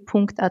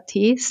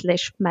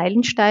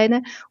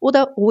oead.at/Meilensteine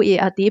oder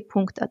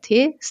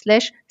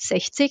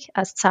oead.at/60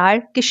 als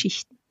Zahl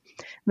Geschichten.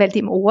 Welt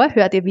im Ohr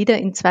hört ihr wieder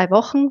in 2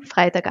 Wochen,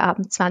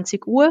 Freitagabend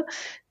 20 Uhr,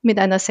 mit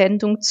einer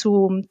Sendung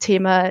zum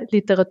Thema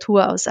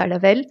Literatur aus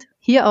aller Welt,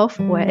 hier auf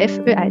ORF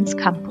Ö1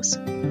 Campus.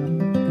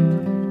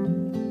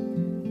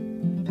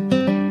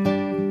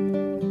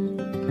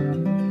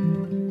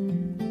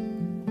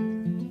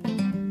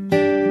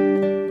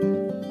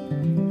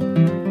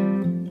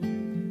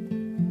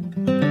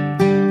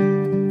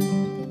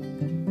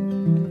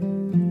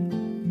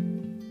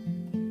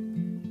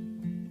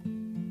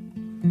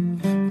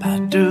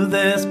 Do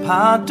this,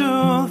 part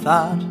do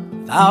that,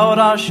 without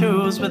our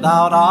shoes,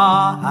 without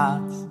our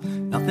hats.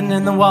 Nothing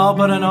in the world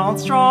but an old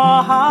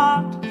straw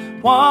hat.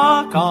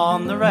 Walk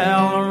on the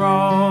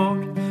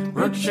railroad.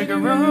 Root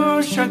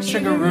sugaroo,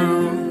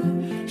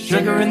 sugaroo.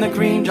 Sugar in the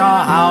cream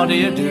jar, how do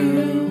you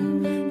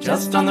do?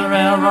 Just on the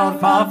railroad,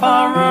 far,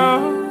 far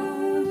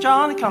road.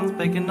 Johnny comes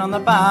picking on the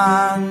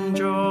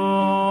banjo.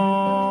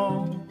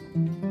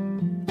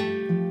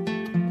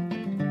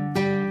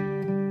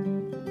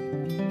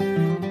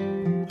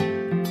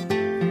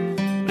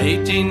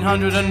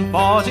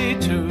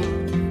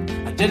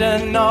 1842, I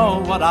didn't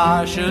know what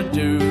I should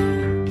do.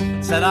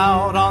 Set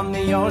out on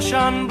the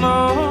ocean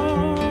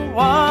blue,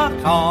 walk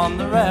on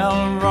the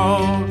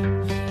railroad.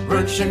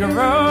 Root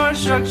sugaroo,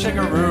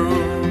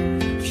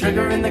 sugaroo.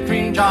 Sugar in the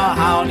cream jar,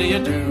 how do you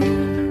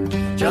do?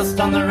 Just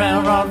on the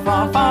railroad,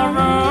 far, far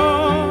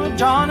road.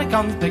 Johnny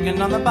comes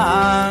picking on the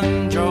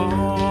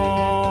banjo.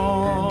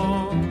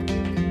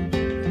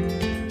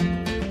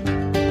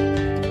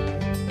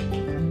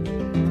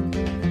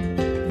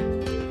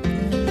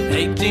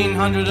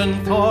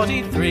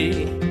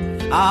 1843,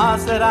 I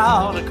set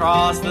out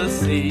across the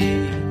sea.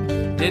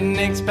 Didn't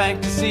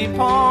expect to see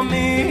poor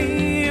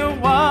me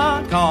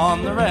walk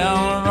on the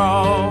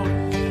railroad.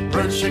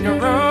 Root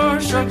sugaroo,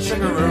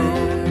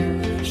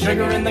 sugaroo.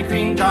 Sugar in the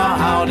cream jar,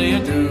 how do you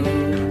do?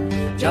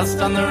 Just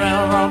on the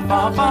railroad,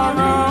 far, far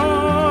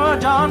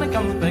road. Johnny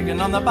comes picking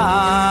on the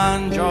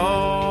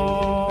banjo.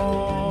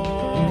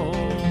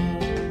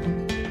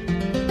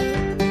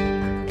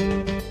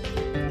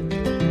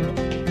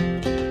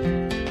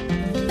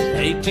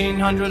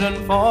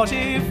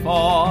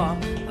 1844,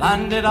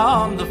 landed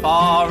on the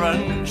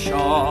foreign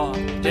shore.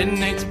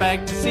 Didn't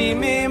expect to see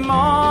me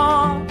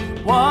more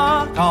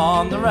walk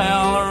on the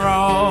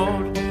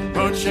railroad.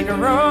 Road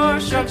sugaroo,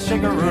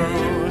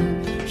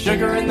 sugaroo.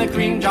 Sugar in the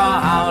cream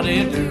jar, how do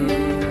you do?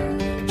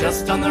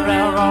 Just on the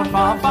railroad,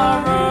 far,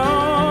 far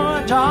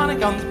road. Johnny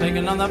comes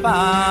picking on the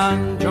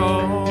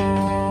banjo.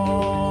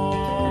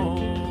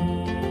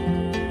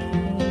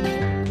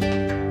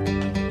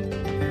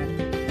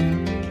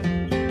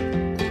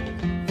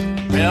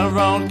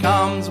 Railroad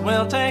comes,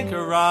 we'll take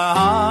a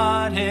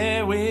ride.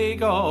 Here we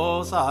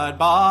go, side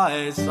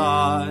by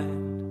side.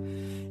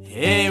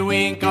 Here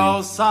we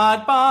go,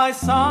 side by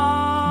side.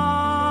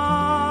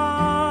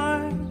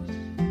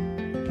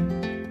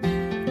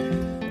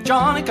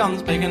 Johnny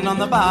comes picking on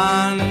the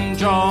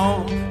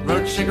banjo.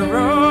 Root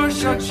sugar-roo,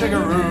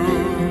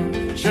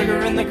 sugar-roo, sugar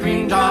in the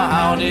cream jar,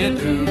 how do you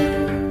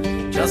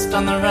do? Just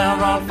on the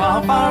railroad,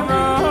 far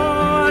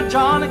road,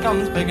 Johnny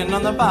comes picking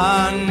on the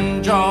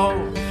banjo.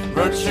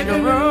 Root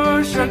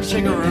sugar-roo,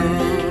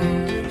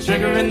 sugar-roo,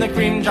 sugar in the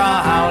cream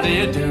jar, how do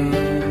you do?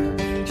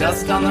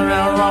 Just on the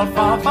railroad,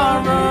 far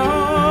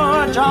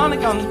road, Johnny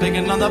comes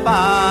picking on the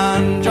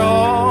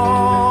banjo.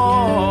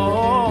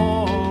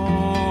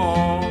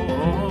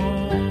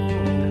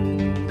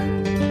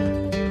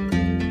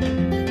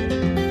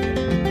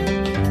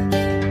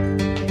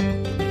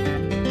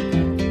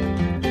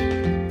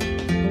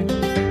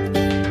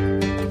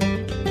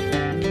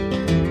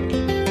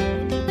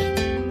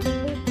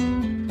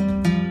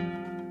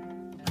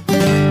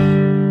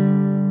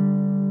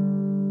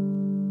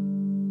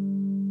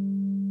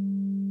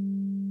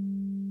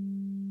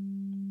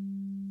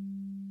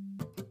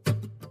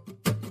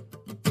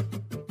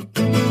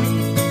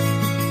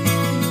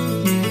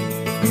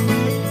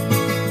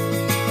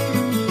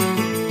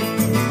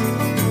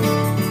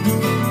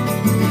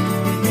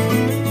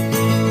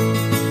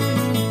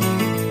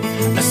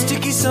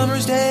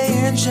 Summer's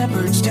day in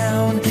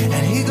Shepherdstown,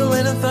 an eagle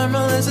in a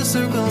thermal is a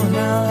circling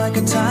round like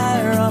a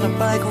tire on a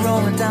bike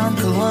rolling down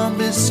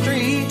Columbus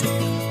Street.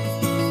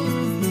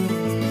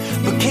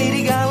 But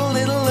Katie got a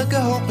little look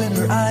of hope in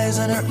her eyes,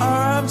 and her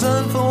arms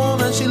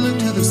unfold, and she looked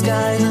to the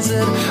skies and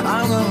said,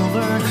 I'm gonna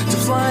learn to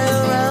fly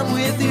around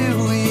with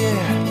you,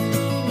 yeah.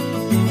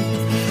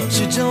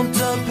 She jumped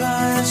up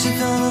high and she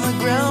fell to the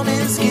ground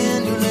and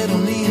skinned her little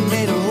knee and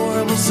made a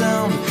horrible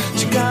sound.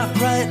 She got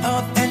right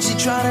up and she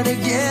tried it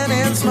again,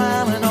 and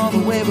smiling all the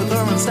way with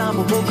her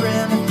unstoppable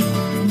grin.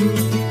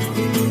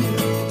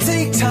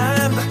 Take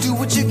time, do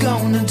what you're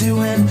gonna do,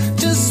 and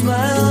just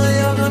smile,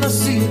 you're gonna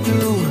see it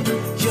through.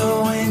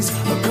 Your wings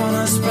are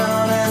gonna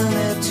sprout and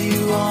lift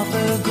you off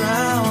the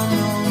ground.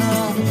 Oh no,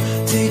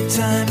 take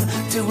time,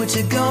 do what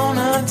you're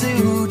gonna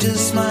do,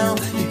 just smile,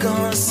 you're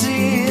gonna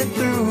see it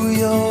through.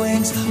 Your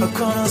wings are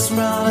gonna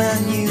sprout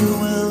and you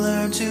will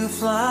learn to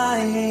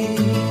fly.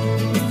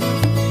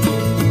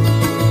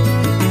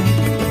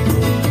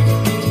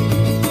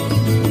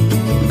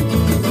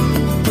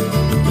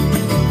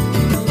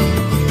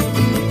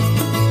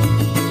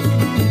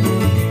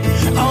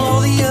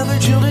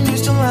 Children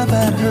used to laugh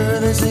at her.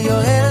 They say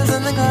your head is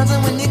in the clouds,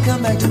 and when you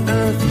come back to earth